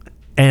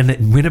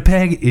 And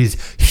Winnipeg is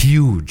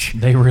huge.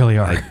 They really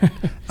are.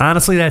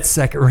 Honestly, that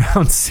second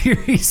round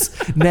series,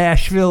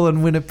 Nashville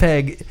and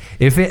Winnipeg,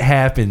 if it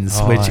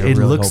happens, which it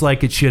really looks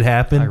like it should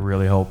happen. I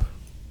really hope.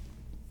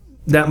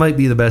 That might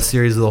be the best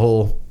series of the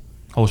whole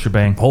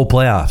shebang. Whole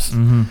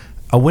playoffs.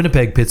 A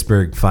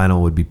Winnipeg-Pittsburgh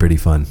final would be pretty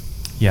fun.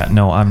 Yeah,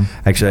 no,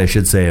 Actually, I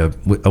should say a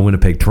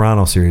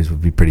Winnipeg-Toronto series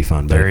would be pretty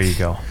fun. There you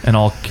go. An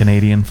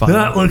all-Canadian final.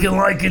 Not looking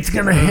like it's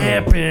going to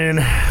happen.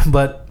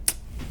 But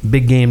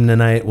big game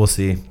tonight. We'll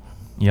see.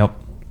 Yep.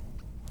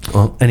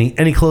 Well,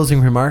 any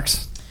closing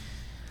remarks?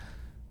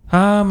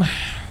 No.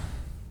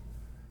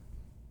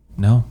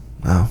 Oh,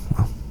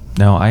 well.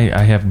 No,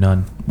 I have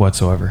none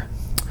whatsoever.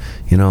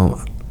 You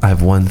know, I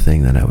have one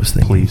thing that I was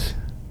thinking. Please.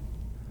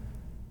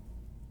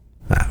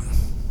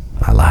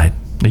 I lied.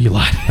 You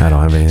lied. I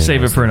don't have anything.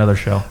 Save it for another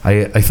show.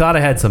 I thought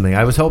I had something.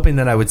 I was hoping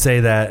that I would say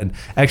that. And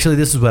actually,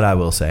 this is what I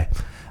will say.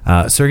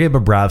 Sergei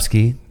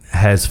Bobrovsky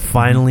has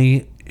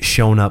finally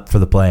shown up for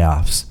the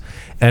playoffs.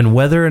 And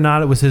whether or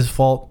not it was his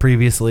fault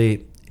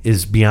previously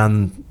is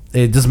beyond...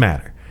 It doesn't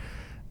matter.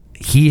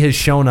 He has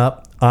shown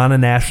up on a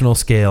national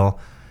scale,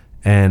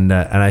 and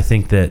I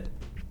think that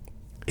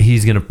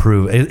he's going to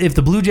prove... If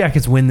the Blue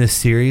Jackets win this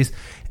series,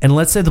 and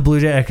let's say the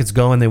Blue Jackets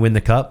go and they win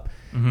the Cup,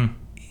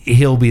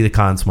 he'll be the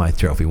Conn Smythe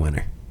Trophy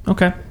winner.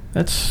 Okay,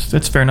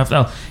 that's fair enough.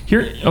 Now,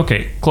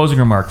 closing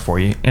remark for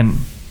you, and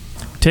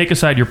take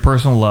aside your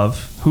personal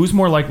love, who's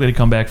more likely to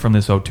come back from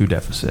this 0-2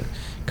 deficit?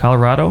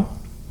 Colorado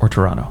or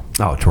Toronto?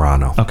 Oh,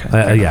 Toronto. Okay.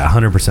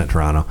 100%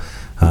 Toronto.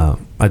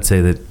 I'd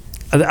say that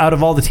out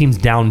of all the teams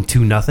down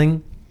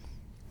 2-0,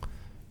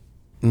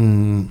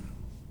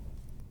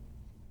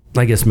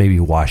 I guess maybe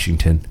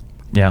Washington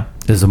Yeah.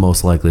 is the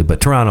most likely, but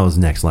Toronto is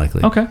next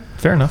likely. Okay.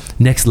 Fair enough.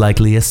 Next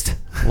likeliest.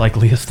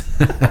 Likeliest.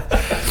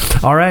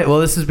 All right. Well,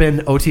 this has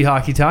been OT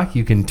Hockey Talk.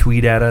 You can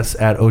tweet at us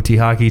at OT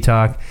Hockey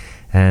Talk,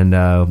 and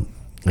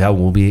yeah,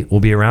 we'll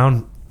be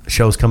around.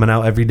 Shows coming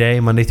out every day,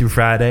 Monday through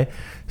Friday.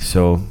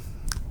 So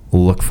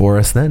look for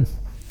us then.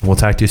 We'll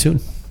talk to you soon.